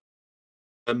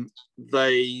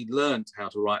they learned how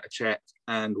to write a check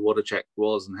and what a check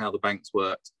was and how the banks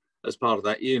worked as part of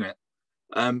that unit.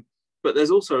 But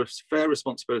there's also a fair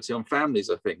responsibility on families,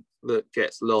 I think, that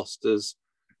gets lost, as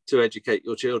to educate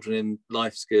your children in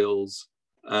life skills,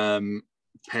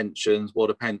 pensions, what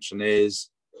a pension is,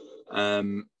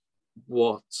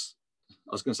 what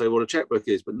I was going to say what a checkbook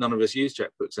is, but none of us use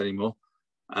checkbooks anymore.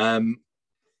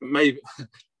 Maybe,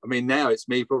 I mean, now it's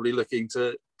me probably looking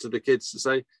to the kids to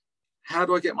say, how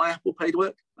do I get my Apple Pay to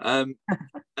work? And,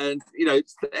 you know,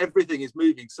 everything is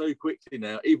moving so quickly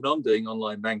now. Even I'm doing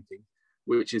online banking,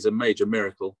 which is a major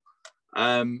miracle.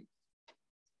 But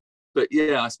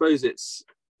yeah, I suppose it's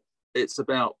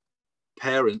about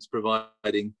parents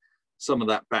providing some of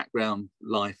that background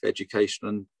life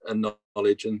education and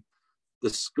knowledge. And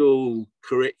the school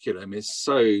curriculum is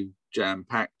so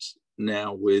jam-packed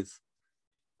now with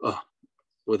a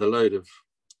load of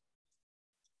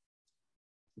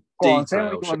Say what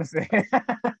you want to say.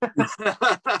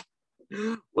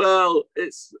 Well,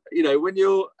 it's, you know, when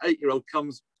your 8-year-old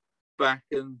comes back,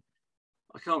 and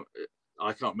I can't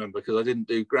remember because I didn't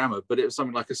do grammar, but it was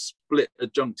something like a split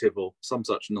adjunctive or some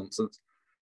such nonsense.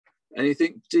 And you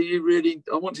think, do you really?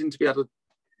 I want him to be able to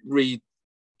read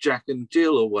Jack and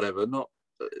Jill or whatever. Not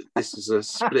this is a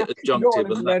split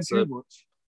adjunctive, and that's too much.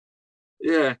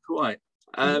 Yeah, quite.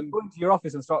 You go into your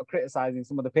office and start criticizing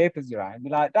some of the papers you're writing. Be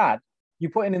like, Dad,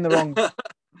 you're putting in the wrong.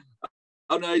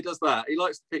 Oh no, he does that. He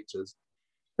likes the pictures.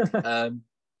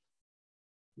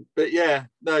 But yeah,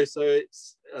 no. So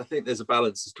I think there's a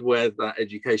balance as to where that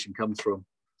education comes from.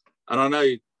 And I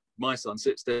know my son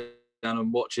sits down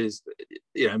and watches,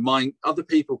 you know, other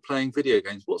people playing video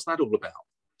games. What's that all about?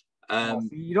 So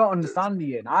you don't understand,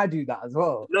 Ian. I do that as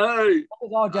well. No, that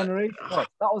was our generation.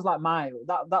 That was like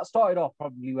that started off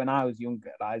probably when I was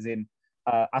younger. As in,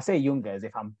 I say younger as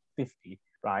if I'm 50,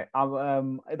 right?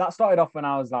 That started off when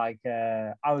I was like,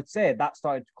 I would say that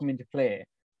started to come into play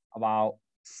about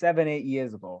 7-8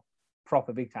 years ago,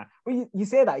 proper big time. But you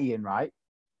say that, Ian, right?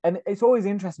 And it's always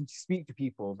interesting to speak to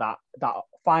people that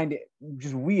find it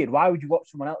just weird. Why would you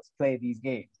watch someone else play these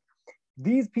games?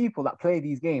 These people that play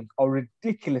these games are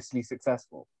ridiculously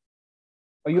successful.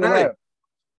 Are you aware?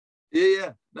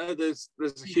 Yeah. No, there's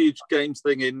a huge games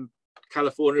thing in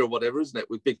California or whatever, isn't it,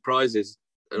 with big prizes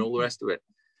and all the rest of it.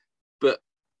 But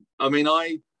I mean,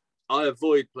 I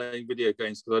avoid playing video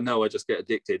games because I know I just get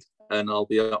addicted, and I'll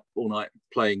be up all night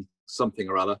playing something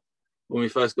or other. When we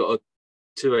first got a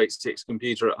 286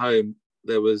 computer at home,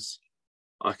 there was,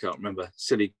 I can't remember,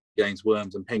 silly games,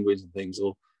 worms and penguins and things,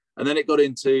 and then it got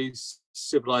into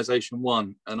Civilization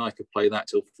 1, and I could play that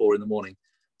till 4 a.m.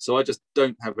 So I just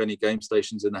don't have any game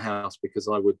stations in the house because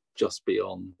I would just be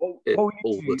on it all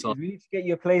the time. We need to get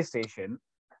you a PlayStation.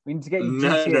 We need to get you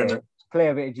GTA. No. Play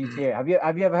a bit of GTA. Have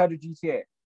you ever heard of GTA?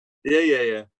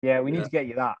 Yeah. Yeah, we need to get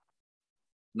you that.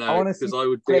 No, because I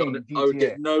would be on it. I would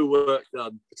get no work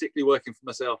done, particularly working for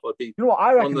myself. I'd be. You know what?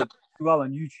 I reckon that's well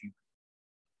on YouTube.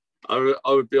 I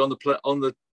would be on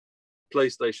the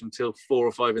PlayStation till 4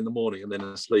 or 5 a.m. and then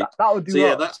asleep. That would do. So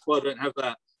yeah, that's why I don't have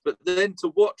that. But then to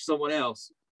watch someone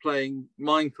else playing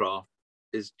Minecraft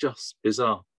is just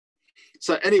bizarre.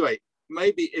 So anyway,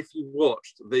 maybe if you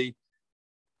watched there's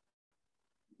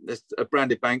a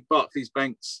branded bank, Barclays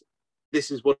Bank's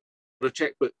This Is What a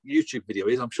Checkbook YouTube video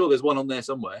is. I'm sure there's one on there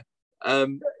somewhere.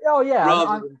 Rather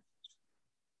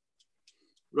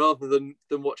than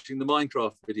watching the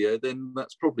Minecraft video, then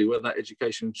that's probably where that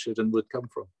education should and would come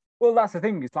from. Well, that's the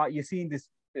thing. It's like you're seeing this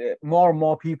more and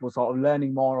more people sort of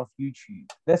learning more off YouTube.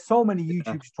 There's so many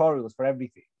YouTube tutorials for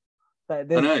everything. I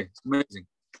know, it's amazing.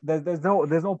 There's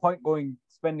no point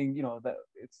spending. You know,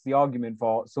 it's the argument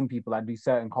for some people that do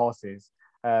certain courses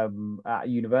at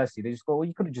university. They just go, well,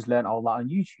 you could have just learned all that on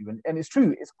YouTube, and it's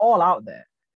true. It's all out there.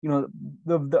 You know,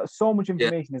 so much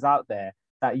information is out there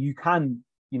that you can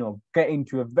get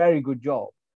into a very good job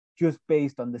just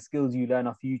based on the skills you learn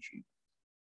off YouTube.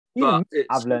 Even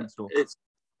I've learned stuff.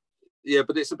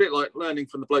 But it's a bit like learning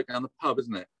from the bloke down the pub,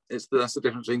 isn't it? That's the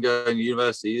difference between going to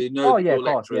university. That your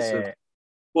lecturers have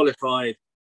qualified,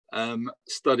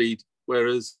 studied,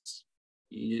 whereas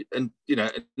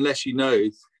unless you know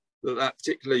that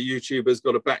particular YouTuber's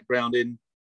got a background in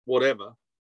whatever,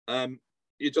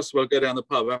 you just well go down the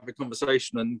pub, have a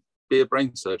conversation, and be a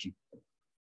brain surgeon.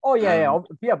 Oh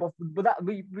but that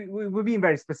we're being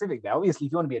very specific there. Obviously,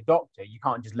 if you want to be a doctor, you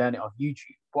can't just learn it off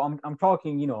YouTube. But I'm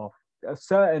talking, a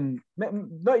certain,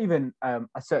 not even a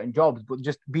certain jobs, but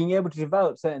just being able to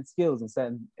develop certain skills in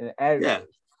certain areas.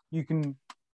 Yeah.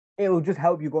 It'll just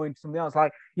help you go into something else.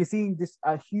 Like you're seeing this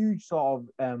a huge sort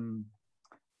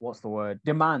of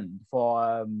demand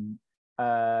for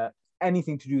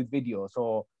anything to do with video.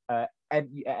 So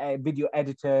video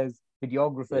editors,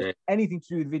 videographers, anything to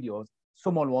do with videos.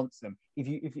 Someone wants them.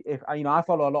 If I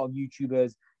follow a lot of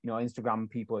YouTubers, Instagram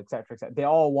people, etc. They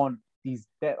all want these.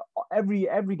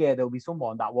 Every day there'll be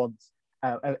someone that wants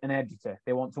an editor.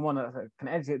 They want someone that can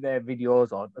edit their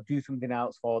videos or do something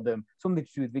else for them, something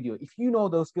to do with video. If you know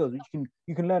those skills, which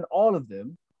you can learn all of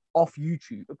them off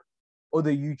YouTube,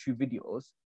 other YouTube videos.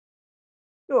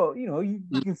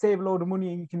 You can save a load of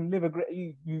money and you can live a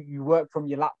great. You work from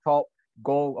your laptop,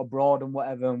 go abroad and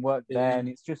whatever, and work there, and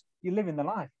it's just you're living the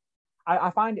life.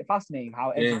 I find it fascinating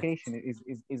how education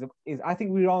is. I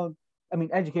think we're on. I mean,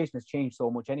 education has changed so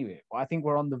much anyway, but I think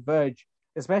we're on the verge,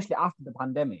 especially after the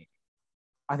pandemic.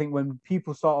 I think when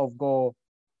people sort of go,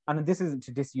 and this isn't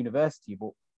to diss university, but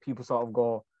people sort of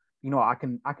go, I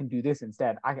can do this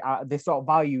instead. They start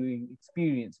valuing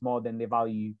experience more than they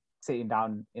value sitting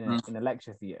down in a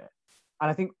lecture theatre, and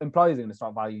I think employers are going to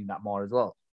start valuing that more as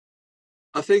well.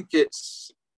 I think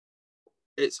it's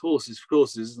horses for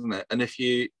courses, isn't it? And if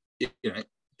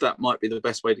that might be the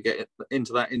best way to get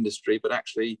into that industry, but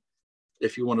actually,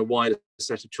 if you want a wider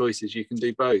set of choices, you can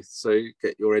do both. So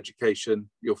get your education,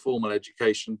 your formal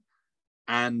education,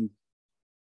 and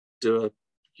do a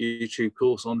YouTube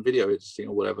course on video editing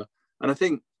or whatever. And I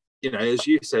think, as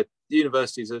you said,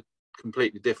 university is a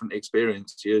completely different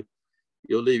experience.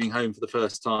 You're leaving home for the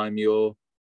first time. You're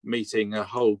meeting a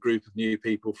whole group of new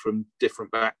people from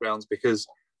different backgrounds, because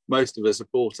most of us are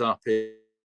brought up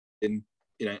in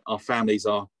our families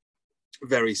are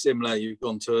very similar. You've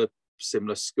gone to a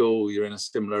similar school, you're in a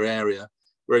similar area,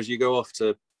 whereas you go off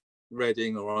to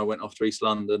Reading, or I went off to East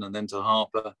London and then to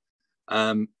Harper,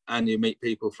 and you meet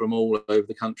people from all over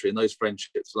the country, and those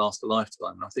friendships last a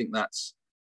lifetime. And I think that's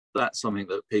something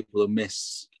that people will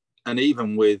miss. And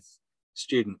even with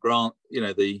student grant,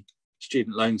 the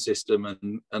student loan system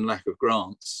and lack of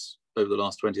grants over the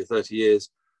last 20 or 30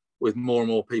 years, with more and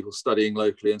more people studying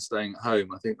locally and staying at home,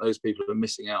 I think those people are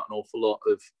missing out an awful lot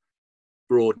of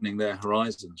broadening their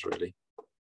horizons, really.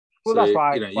 Well, so, that's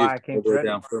why I came to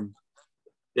down from.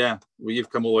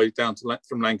 You've come all the way down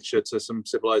from Lancashire to some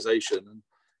civilization,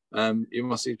 and you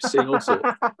must have seen all sorts.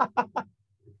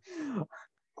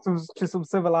 some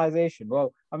civilization.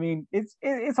 Well, I mean,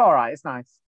 it's all right. It's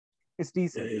nice. It's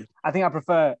decent. Yeah. I think I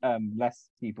prefer less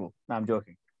people. No, I'm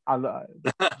joking.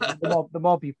 The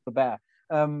more people, the better.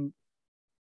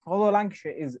 Although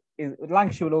Lancashire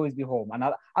Lancashire will always be home, and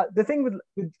the thing with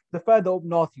the further up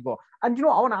north you go, and I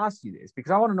want to ask you this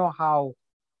because I want to know how.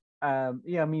 As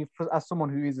someone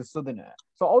who is a southerner,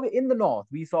 so in the north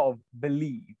we sort of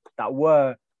believe that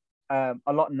we're a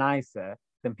lot nicer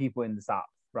than people in the south,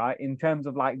 right? In terms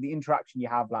of like the interaction you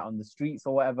have like on the streets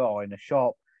or whatever, or in a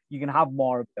shop, you can have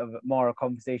more of a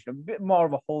conversation, a bit more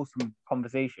of a wholesome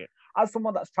conversation. As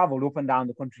someone that's traveled up and down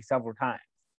the country several times,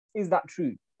 is that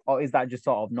true? Or is that just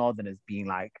sort of northerners being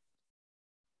like,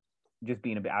 just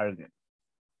being a bit arrogant?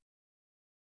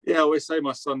 Yeah, I always say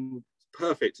my son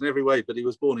perfect in every way, but he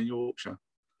was born in Yorkshire.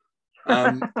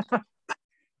 Well,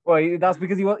 that's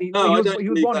because he was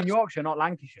born in Yorkshire, not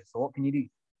Lancashire. So what can you do?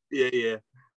 Yeah.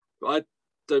 But I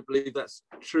don't believe that's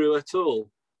true at all.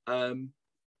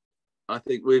 I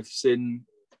think we've seen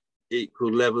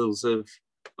equal levels of.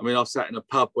 I mean, I've sat in a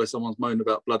pub where someone's moaned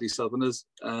about bloody Southerners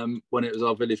when it was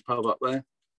our village pub up there.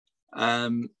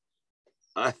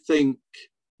 I think,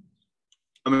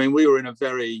 we were in a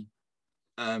very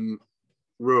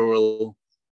rural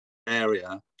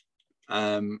area,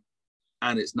 and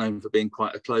it's known for being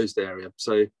quite a closed area.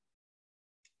 So,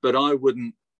 but I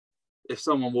wouldn't, if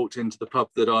someone walked into the pub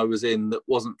that I was in that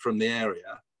wasn't from the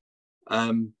area,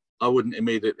 I wouldn't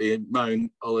immediately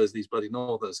moan, "Oh, there's these bloody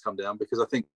Northerners come down," because I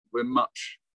think we're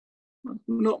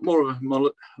not more of a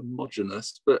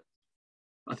homogenous, but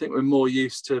I think we're more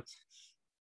used to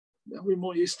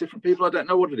different people. I don't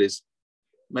know what it is.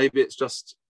 Maybe it's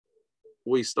just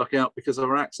we stuck out because of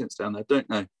our accents down there. Don't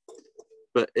know,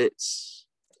 but I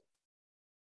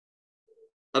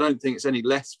don't think it's any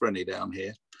less friendly down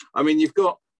here. I mean, you've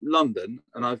got London,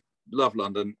 and I love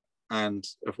London and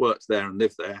I've worked there and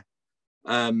lived there.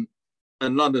 And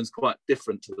London's quite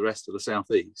different to the rest of the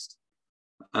southeast.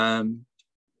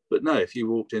 But no, if you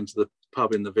walked into the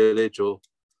pub in the village or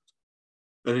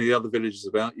any of the other villages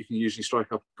about, you can usually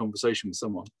strike up a conversation with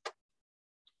someone.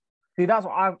 See, that's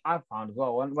what I've found as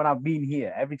well. When I've been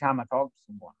here, every time I talk to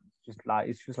someone,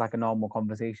 it's just like a normal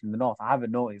conversation in the north. I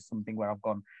haven't noticed something where I've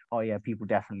gone, oh yeah, people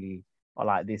definitely are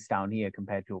like this down here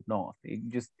compared to up north.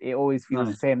 It always feels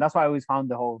the same. That's why I always found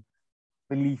the whole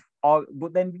belief.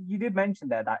 But then you did mention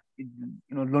there that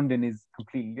London is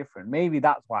completely different. Maybe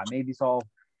that's why. Maybe sort of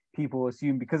people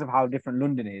assume because of how different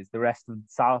London is, the rest of the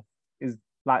south is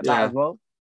like that as well.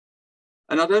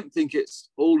 And I don't think it's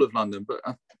all of London, but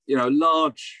a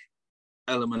large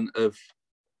element of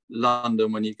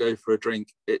London, when you go for a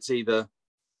drink, it's either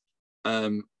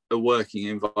a working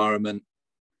environment,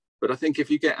 but I think if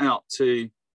you get out to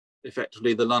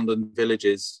effectively the London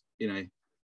villages,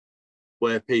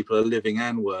 where people are living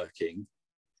and working,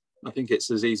 I think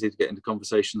it's as easy to get into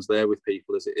conversations there with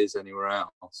people as it is anywhere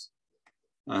else.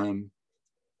 I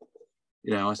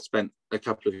spent a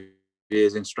couple of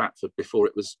years in Stratford before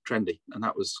it was trendy, and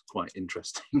that was quite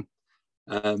interesting.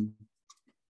 I've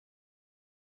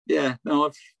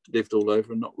lived all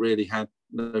over and not really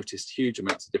noticed huge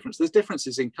amounts of difference. There's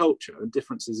differences in culture and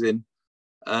differences in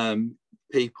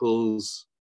people's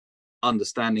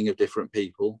understanding of different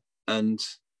people, but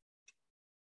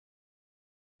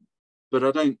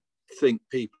I don't think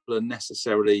people are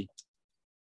necessarily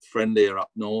friendlier up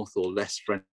north or less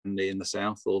friendly in the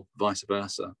south or vice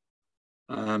versa.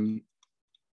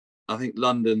 I think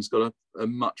London's got a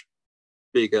much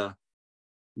bigger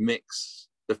mix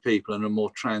of people and a more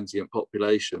transient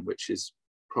population, which is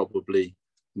probably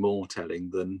more telling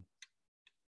than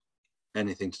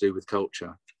anything to do with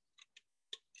culture.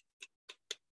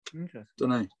 Interesting. Don't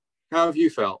know. How have you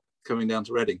felt coming down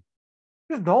to Reading?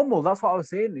 It's normal. That's what I was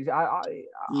saying. I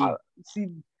see.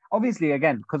 Obviously,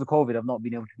 again, because of COVID, I've not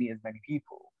been able to meet as many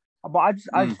people. But I just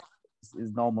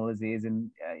as normal as it is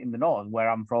in the north where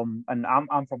I'm from, and I'm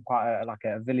from quite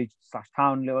a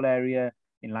village/town little area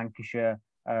in Lancashire.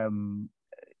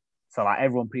 So like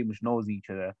everyone pretty much knows each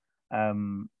other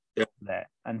there,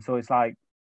 and so it's like,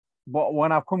 but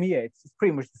when I've come here, it's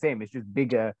pretty much the same. It's just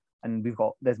bigger, and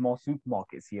there's more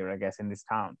supermarkets here, I guess, in this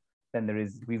town than there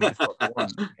is. We've just got the one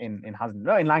in Haslingden.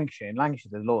 No, in Lancashire. In Lancashire,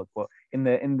 there's loads, but in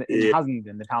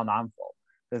Haslingden, the town that I'm from,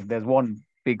 there's one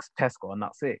big Tesco, and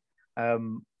that's it.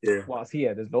 Whilst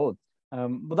here, there's loads.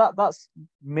 But that's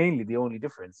mainly the only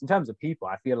difference in terms of people.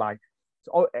 I feel like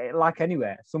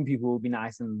anywhere, some people will be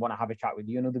nice and want to have a chat with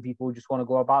you, and other people just want to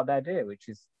go about their day, which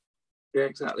is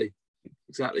exactly.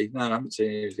 No, I haven't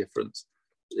seen any difference.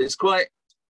 It's quite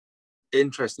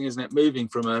interesting, isn't it? Moving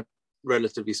from a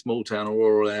relatively small town or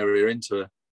rural area into a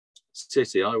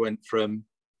city. I went from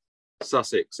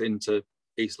Sussex into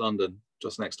East London,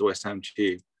 just next to West Ham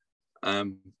Tube,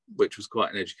 which was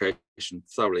quite an education.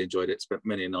 Thoroughly enjoyed it. Spent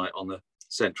many a night on the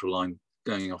Central Line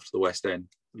going off to the West End.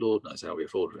 Lord knows how we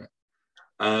afforded it.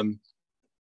 And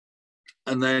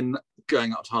then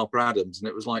going up to Harper Adams, and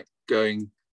it was like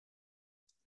going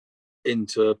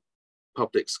into a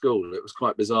public school. It was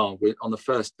quite bizarre. On the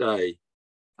first day,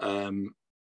 I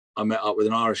met up with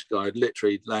an Irish guy who'd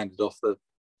literally landed off the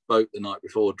boat the night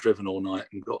before, driven all night,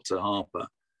 and got to Harper.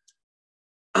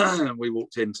 We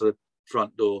walked into the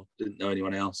front door, didn't know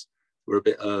anyone else. We were a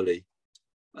bit early,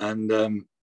 and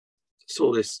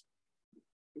saw this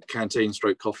canteen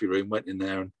 / coffee room. Went in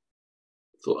there and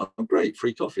thought, oh great,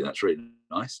 free coffee, that's really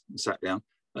nice, and sat down,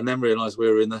 and then realised we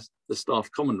were in the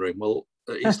staff common room. Well,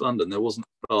 at East London there wasn't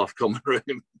a staff common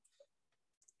room.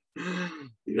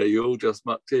 You all just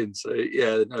mucked in. So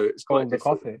it's quite the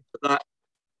coffee. But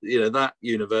that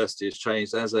university has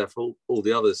changed, as have all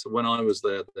the others. So when I was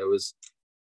there was,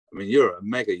 you're a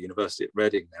mega university at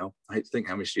Reading now. I hate to think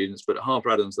how many students, but at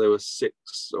Harper Adams there were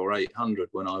 600 or 800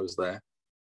 when I was there,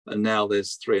 and now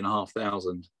there's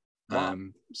 3,500. Wow.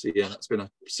 That's been a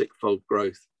six-fold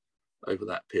growth over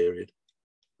that period.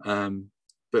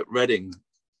 But Reading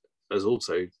has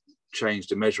also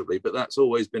changed immeasurably, but that's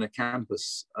always been a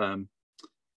campus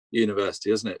university,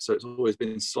 hasn't it? So it's always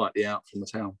been slightly out from the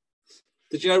town.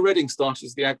 Did you know Reading started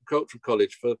as the agricultural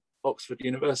college for Oxford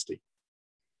University?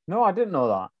 No, I didn't know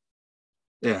that.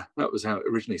 Yeah, that was how it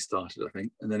originally started, I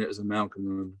think, and then it was an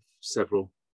amalgam of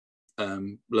several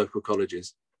local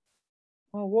colleges.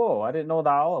 Oh, whoa! I didn't know that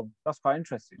at all. That's quite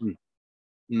interesting.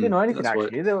 Didn't know anything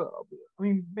actually.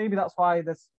 Maybe that's why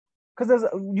because there's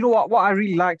what I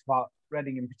really liked about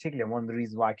Reading in particular, and one of the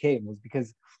reasons why I came was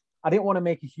because I didn't want to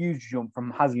make a huge jump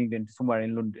from Haslingden to somewhere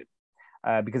in London.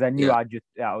 Because I knew Yeah.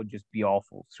 that would just be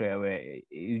awful straight away.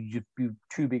 It would just be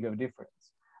too big of a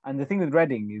difference. And the thing with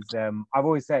Reading is, I've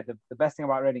always said that the best thing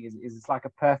about Reading is it's like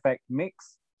a perfect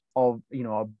mix of, you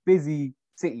know, a busy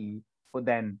city, but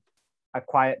then a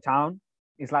quiet town.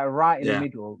 It's like right in the Yeah.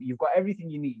 middle. You've got everything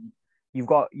you need. You've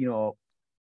got, you know,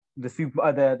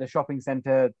 the shopping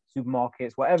center,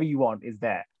 supermarkets, whatever you want is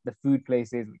there. The food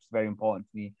places, which is very important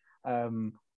to me.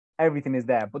 Everything is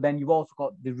there. But then you've also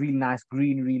got the really nice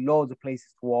greenery, loads of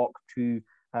places to walk to,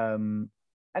 and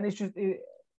it's just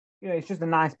it's just a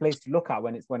nice place to look at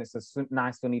when it's a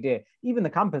nice sunny day. Even the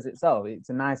campus itself, it's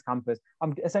a nice campus.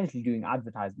 I'm essentially doing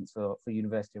advertisements for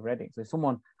University of Reading. So if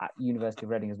someone at University of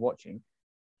Reading is watching,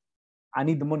 I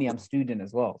need the money. I'm a student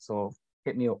as well, so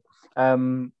hit me up.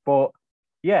 But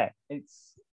yeah,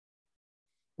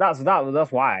 that's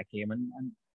why I came,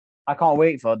 and I can't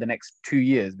wait for the next 2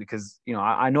 years because, you know,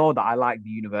 I know that I like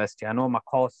the university. I know my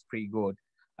course is pretty good.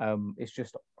 It's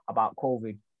just about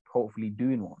COVID, hopefully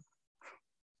doing one.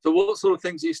 So what sort of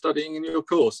things are you studying in your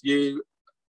course?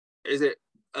 Is it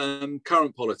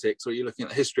current politics, or are you looking at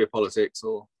the history of politics,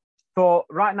 or? So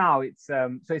right now it's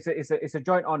a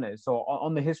joint honours. So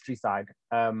on the history side,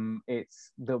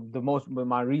 it's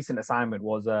my recent assignment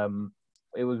was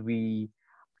we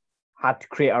had to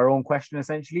create our own question.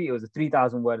 Essentially, it was a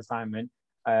 3,000 word assignment,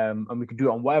 and we could do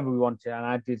it on whatever we wanted. And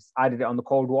I did it on the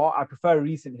Cold War. I prefer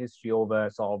recent history over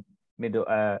sort of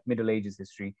Middle Ages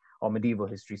history or medieval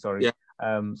history. Sorry. Yeah.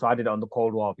 So I did it on the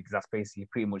Cold War because that's basically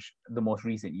pretty much the most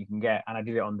recent you can get. And I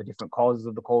did it on the different causes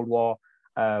of the Cold War,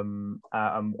 on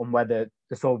whether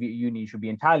the Soviet Union should be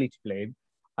entirely to blame.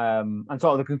 And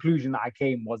sort of the conclusion that I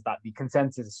came was that the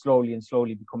consensus is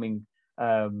slowly becoming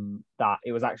that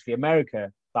it was actually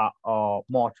America that are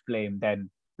more to blame than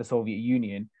the Soviet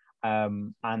Union,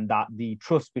 and that the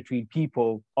trust between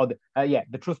people,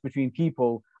 the trust between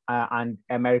people and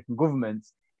American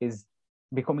governments is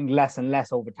becoming less and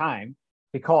less over time,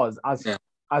 because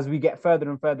as we get further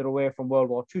and further away from World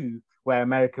War II, where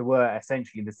America were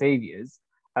essentially the saviors,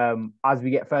 as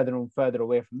we get further and further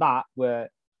away from that, we're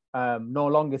no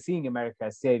longer seeing America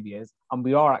as saviors, and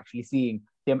we are actually seeing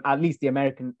them, at least the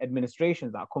American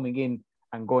administrations that are coming in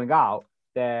and going out,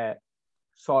 we're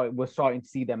starting to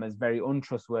see them as very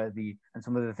untrustworthy, and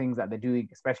some of the things that they're doing,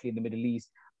 especially in the Middle East,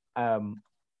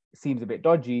 seems a bit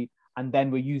dodgy. And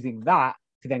then we're using that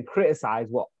to then criticize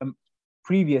what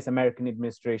previous American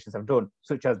administrations have done,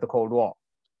 such as the Cold War.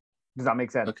 Does that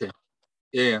make sense? Okay.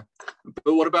 Yeah.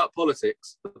 But what about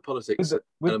politics? The politics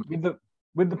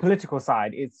with the political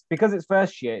side, it's because it's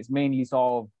first year. It's mainly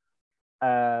sort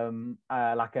of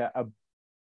like a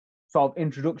sort of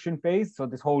introduction phase. So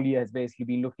this whole year has basically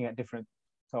been looking at different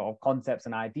sort of concepts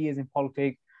and ideas in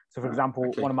politics. So, for example,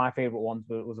 one of my favorite ones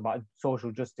was about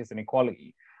social justice and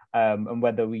equality, and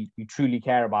whether we truly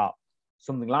care about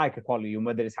something like equality and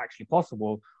whether it's actually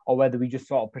possible, or whether we just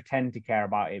sort of pretend to care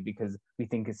about it because we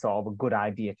think it's sort of a good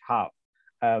idea to have.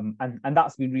 And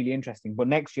that's been really interesting. But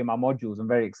next year, my modules, I'm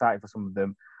very excited for some of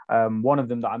them. One of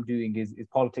them that I'm doing is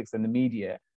politics and the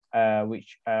media,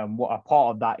 which what a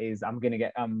part of that is I'm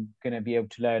gonna be able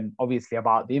to learn obviously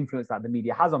about the influence that the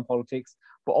media has on politics,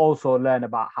 but also learn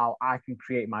about how I can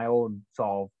create my own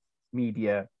sort of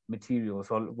media material.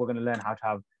 So we're gonna learn how to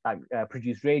have like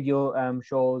produce radio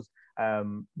shows,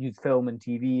 use film and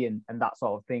TV and that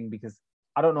sort of thing, because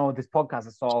I don't know, this podcast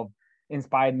has sort of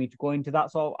inspired me to go into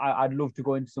that. So I'd love to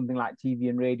go into something like TV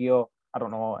and radio. I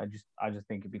don't know. I just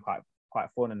think it'd be quite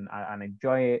fun and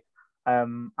enjoy it.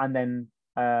 And then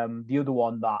the other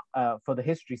one that for the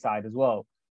history side as well,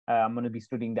 I'm going to be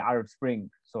studying the Arab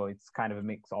Spring. So it's kind of a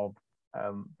mix of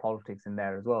politics in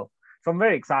there as well. So I'm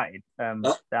very excited. I'm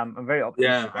very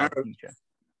optimistic about the future.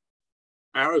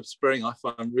 Arab Spring, I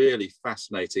find really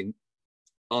fascinating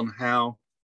on how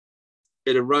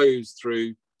it arose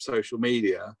through social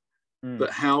media,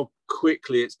 but how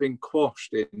quickly it's been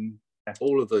quashed in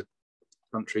all of the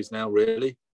countries now,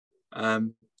 really.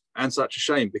 And such a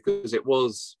shame, because it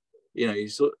was, you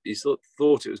sort of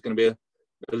thought it was going to be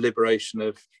a liberation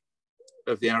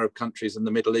of the Arab countries and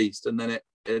the Middle East, and then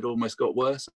it almost got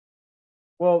worse.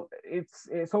 Well,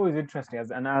 it's always interesting as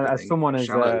someone as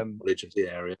knowledge of the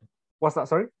area. What's that?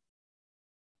 Sorry.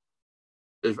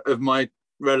 Of my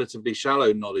relatively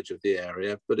shallow knowledge of the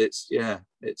area, but it's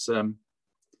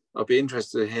I'll be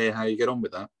interested to hear how you get on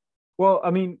with that. Well,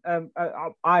 I mean,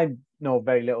 I know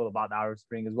very little about the Arab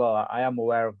Spring as well. I am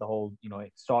aware of the whole,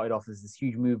 it started off as this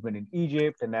huge movement in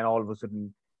Egypt, and then all of a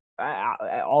sudden,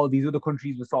 all these other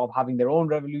countries were sort of having their own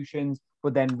revolutions.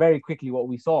 But then very quickly, what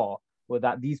we saw were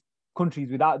that these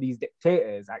countries without these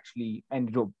dictators actually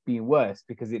ended up being worse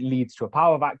because it leads to a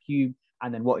power vacuum.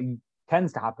 And then what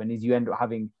tends to happen is you end up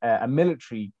having a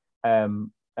military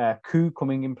coup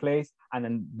coming in place, and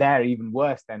then they're even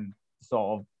worse than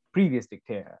sort of previous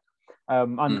dictator.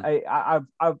 My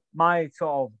sort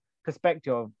of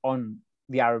perspective on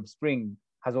the Arab Spring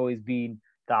has always been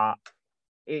that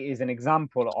it is an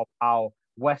example of how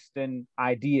Western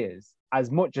ideas,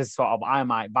 as much as sort of I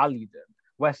might value them,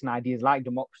 Western ideas like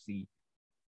democracy,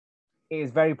 it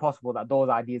is very possible that those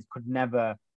ideas could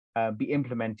never be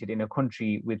implemented in a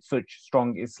country with such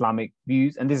strong Islamic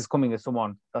views. And this is coming as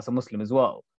someone that's a Muslim as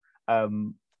well.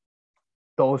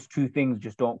 Those two things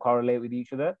just don't correlate with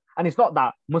each other. And it's not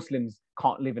that Muslims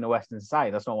can't live in a Western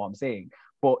society. That's not what I'm saying.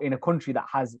 But in a country that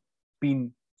has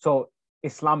been so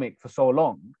Islamic for so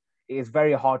long, it is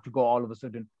very hard to go all of a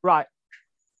sudden, right,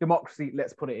 democracy,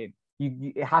 let's put it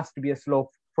in. It has to be a slow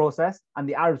process. And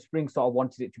the Arab Spring sort of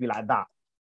wanted it to be like that.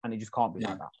 And it just can't be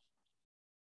like that.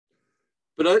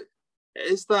 But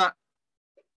is that,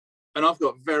 and I've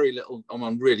got very little, I'm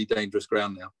on really dangerous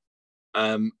ground now,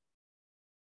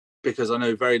 because I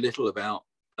know very little about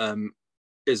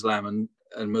Islam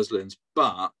and Muslims,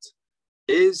 but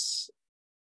is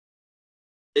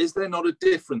there not a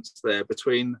difference there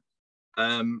between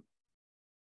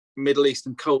Middle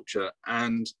Eastern culture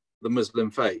and the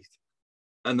Muslim faith?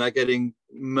 And they're getting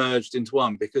merged into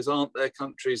one, because aren't there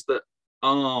countries that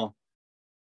are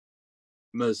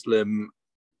Muslim,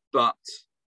 but,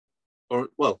 or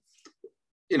well,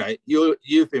 you know,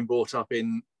 you've been brought up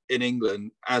in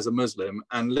England as a Muslim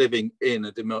and living in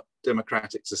a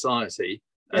democratic society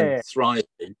and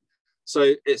thriving.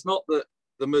 So it's not that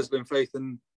the Muslim faith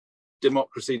and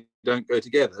democracy don't go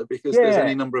together, because there's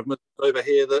any number of Muslims over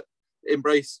here that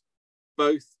embrace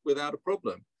both without a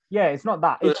problem. Yeah, it's not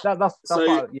that. It's that's so,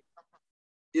 what,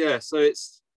 so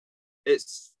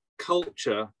it's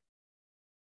culture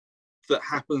that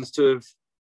happens to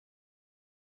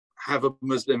have a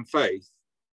Muslim faith,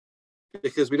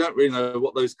 because we don't really know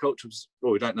what those cultures,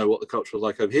 well, we don't know what the culture was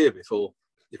like over here before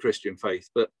the Christian faith,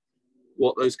 but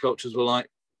what those cultures were like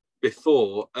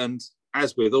before. And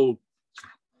as with all,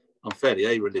 I'm fairly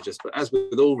a-religious, but as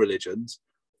with all religions,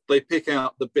 they pick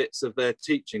out the bits of their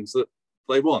teachings that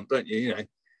they want, don't you? You know,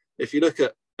 if you look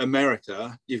at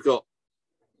America, you've got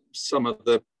some of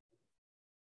the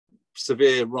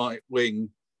severe right-wing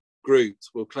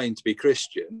groups will claim to be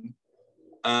Christian,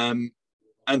 and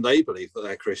they believe that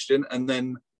they're Christian. And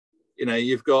then, you know,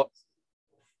 you've got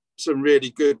some really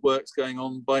good works going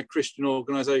on by Christian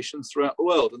organizations throughout the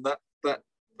world, and that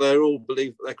they all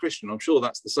believe that they're Christian. I'm sure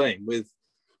that's the same with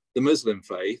the Muslim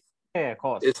faith. Yeah, of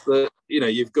course. It's that, you know,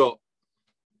 you've got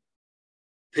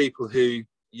people who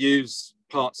use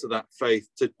parts of that faith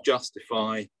to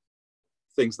justify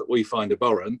things that we find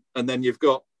abhorrent, and then you've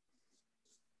got,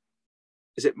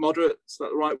 is it moderate? Is that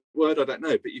the right word? I don't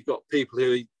know. But you've got people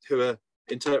who are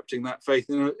interpreting that faith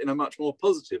in a much more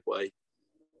positive way.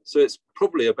 So it's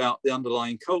probably about the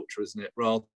underlying culture, isn't it,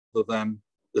 rather than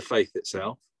the faith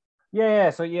itself? Yeah.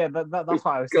 So that's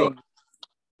what I was saying.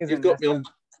 You've got me on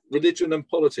religion and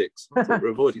politics. I thought we're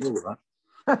avoiding all of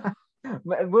that.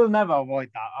 We'll never avoid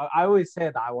that. I always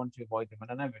say that I want to avoid them,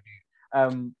 and I never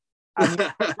do. I mean,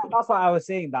 that's why I was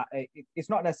saying that it's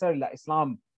not necessarily that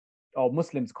Islam or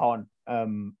Muslims can't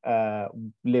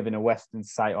live in a Western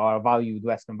society or value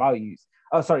Western values.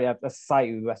 A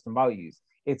society with Western values.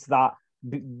 It's that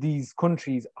these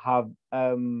countries have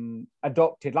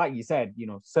adopted, like you said, you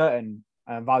know, certain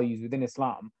values within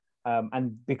Islam,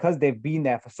 and because they've been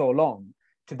there for so long,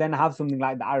 to then have something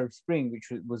like the Arab Spring,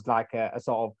 which was like a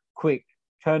sort of quick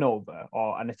turnover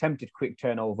or an attempted quick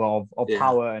turnover of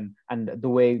power and the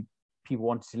way people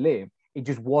wanted to live, it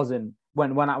just wasn't.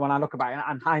 When I look back,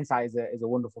 and hindsight is a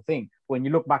wonderful thing. When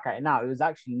you look back at it now, it was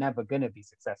actually never going to be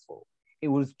successful. It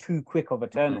was too quick of a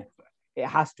turnover. It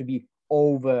has to be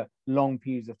over long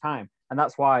periods of time, and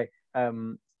that's why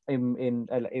it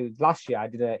was last year I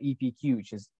did a EPQ,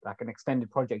 which is like an extended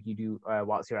project you do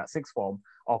whilst you're at sixth form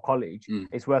or college.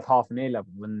 It's worth half an A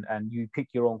level, and you pick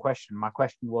your own question. My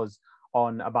question was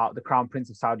about the Crown Prince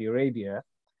of Saudi Arabia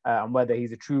and whether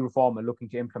he's a true reformer looking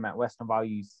to implement Western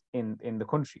values in the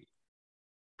country.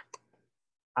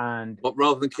 And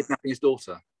rather than kidnapping his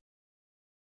daughter?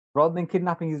 Rather than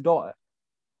kidnapping his daughter.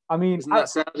 I mean, isn't that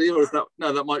Saudi, or is that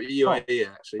that might be UAE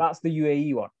actually? That's the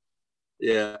UAE one.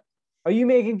 Yeah. Are you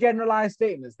making generalized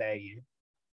statements there, you?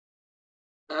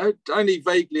 Only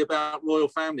vaguely about royal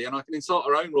family, and I can insult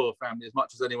our own royal family as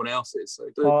much as anyone else's. So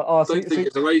don't think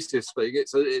it's a racist thing.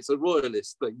 It's a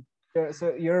royalist thing.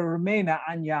 So you're a Remainer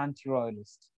and you're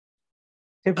anti-royalist.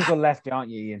 Typical lefty,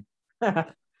 aren't you, Ian?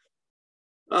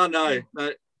 Oh no.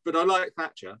 but I like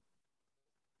Thatcher.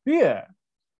 Yeah,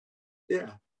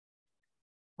 Yeah.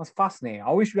 that's fascinating.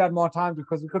 I wish we had more time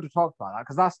because we could have talked about that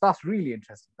because that's really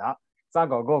interesting. That so I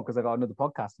gotta go because I got another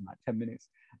podcast in like 10 minutes.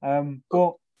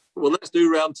 But well, let's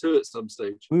do round 2 at some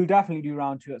stage. We'll definitely do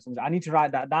round 2 at some stage. I need to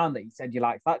write that down that you said you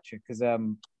like Thatcher because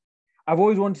I've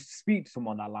always wanted to speak to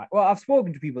someone that like. Well, I've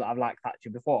spoken to people that I've liked Thatcher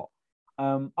before.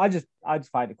 I just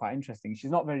find it quite interesting.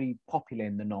 She's not very popular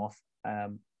in the north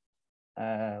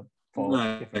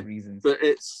for different reasons. But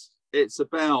it's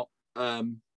about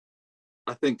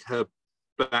I think her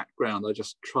background. I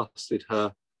just trusted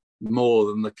her more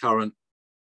than the current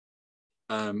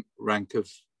rank of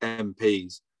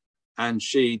MPs, and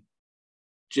she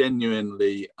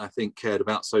genuinely, I think, cared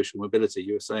about social mobility.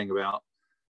 You were saying about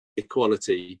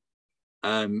equality.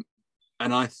 And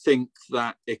I think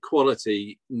that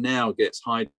equality now gets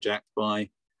hijacked by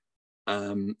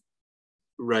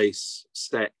race,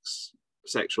 sex,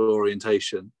 sexual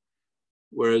orientation,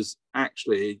 whereas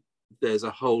actually there's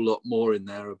a whole lot more in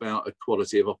there about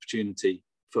equality of opportunity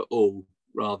for all,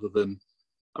 rather than,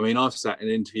 I mean, I've sat in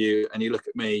an interview and you look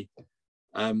at me,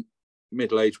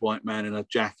 middle-aged white man in a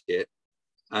jacket,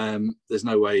 there's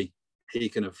no way he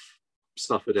can have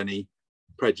suffered any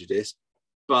prejudice,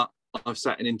 but I've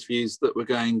sat in interviews that were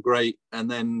going great,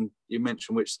 and then you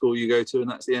mention which school you go to, and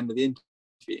that's the end of the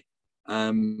interview.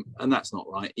 And that's not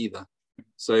right either.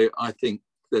 So I think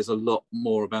there's a lot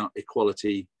more about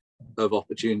equality of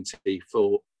opportunity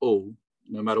for all,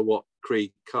 no matter what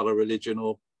creed, colour, religion,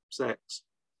 or sex.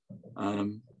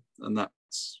 And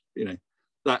that's, you know,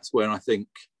 that's where I think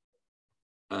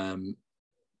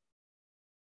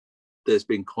there's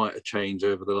been quite a change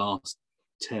over the last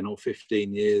 10 or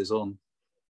 15 years on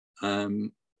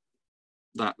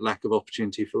that lack of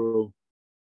opportunity for all.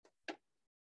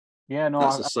 Yeah, no,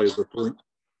 that's a sober point.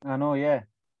 I know, yeah.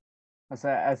 That's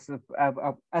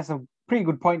a pretty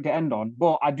good point to end on.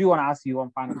 But I do want to ask you one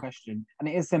final question, and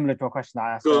it is similar to a question that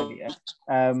I asked earlier.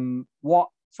 What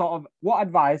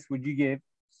advice would you give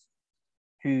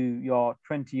to your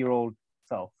 20-year-old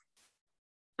self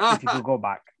if you could go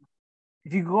back?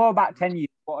 If you could go back 10 years,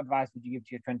 what advice would you give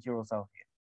to your 20-year-old self?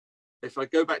 If I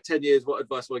go back 10 years, what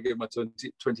advice would I give my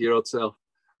 20-year-old self?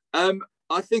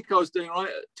 I think I was doing right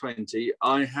at 20.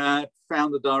 I had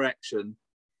found the direction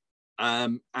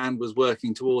and was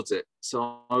working towards it.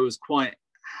 So I was quite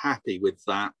happy with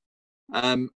that.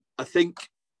 I think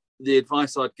the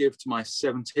advice I'd give to my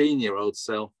 17-year-old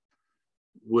self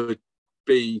would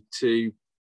be to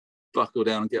buckle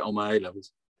down and get on my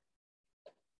A-levels.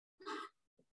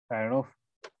 Fair enough.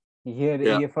 You hear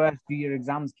it first. Do your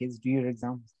exams, kids. Do your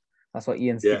exams. That's what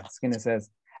Ian Skinner says.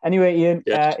 Anyway, Ian,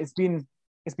 it's been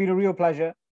a real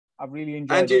pleasure. I've really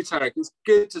enjoyed it. And you, Tarek, it's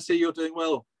good to see you're doing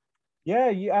well. Yeah,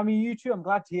 you too. I'm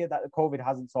glad to hear that the COVID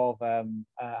hasn't sort of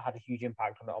had a huge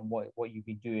impact on what you've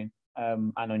been doing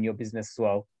and on your business as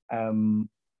well.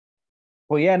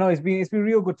 But yeah, no, it's been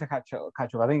real good to catch up. I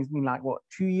think it's been like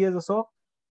 2 years or so.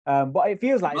 But it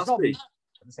feels like it's not been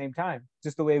at the same time.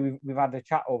 Just the way we've had the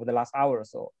chat over the last hour or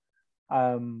so.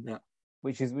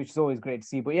 Which is always great to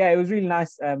see. But yeah, it was really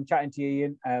nice chatting to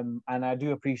you, Ian. And I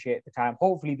do appreciate the time.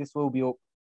 Hopefully this will be up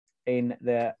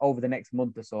over the next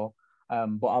month or so.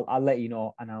 But I'll let you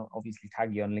know, and I'll obviously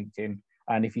tag you on LinkedIn.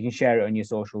 And if you can share it on your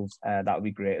socials, that would be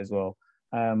great as well.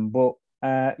 Thank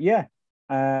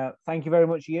you very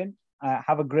much, Ian.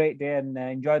 Have a great day and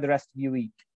enjoy the rest of your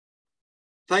week.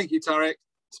 Thank you, Tarek.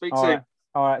 Speak soon.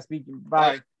 All right.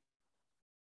 Bye.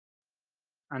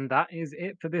 And that is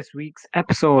it for this week's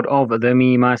episode of the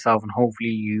Me, Myself, and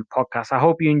Hopefully You podcast. I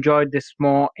hope you enjoyed this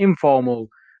more informal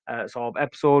sort of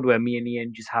episode where me and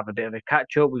Ian just have a bit of a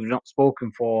catch up. We've not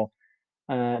spoken for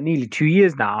nearly 2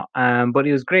 years now, but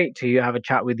it was great to have a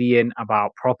chat with Ian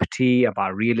about property,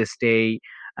 about real estate,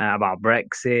 about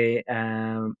Brexit,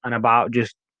 and about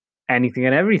just anything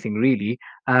and everything, really.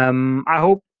 I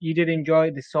hope you did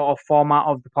enjoy this sort of format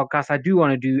of the podcast. I do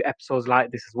want to do episodes like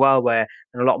this as well, where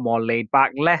they're a lot more laid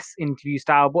back, less interview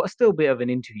style, but still a bit of an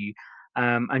interview,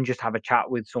 and just have a chat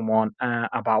with someone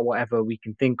about whatever we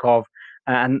can think of.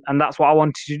 And that's what I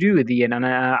wanted to do with Ian. And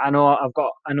I know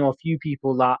a few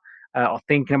people that are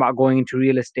thinking about going into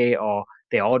real estate, or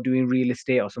they are doing real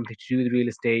estate, or something to do with real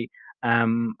estate.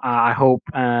 I hope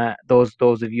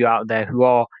those of you out there who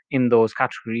are in those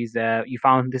categories, you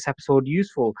found this episode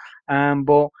useful.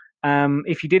 But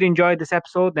if you did enjoy this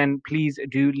episode, then please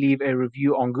do leave a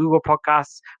review on Google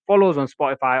Podcasts, follow us on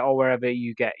Spotify or wherever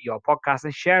you get your podcasts,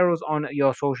 and share us on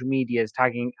your social medias,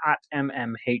 tagging at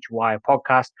MMHY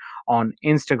Podcast on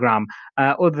Instagram.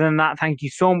 Other than that, thank you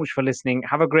so much for listening.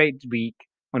 Have a great week.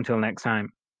 Until next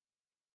time.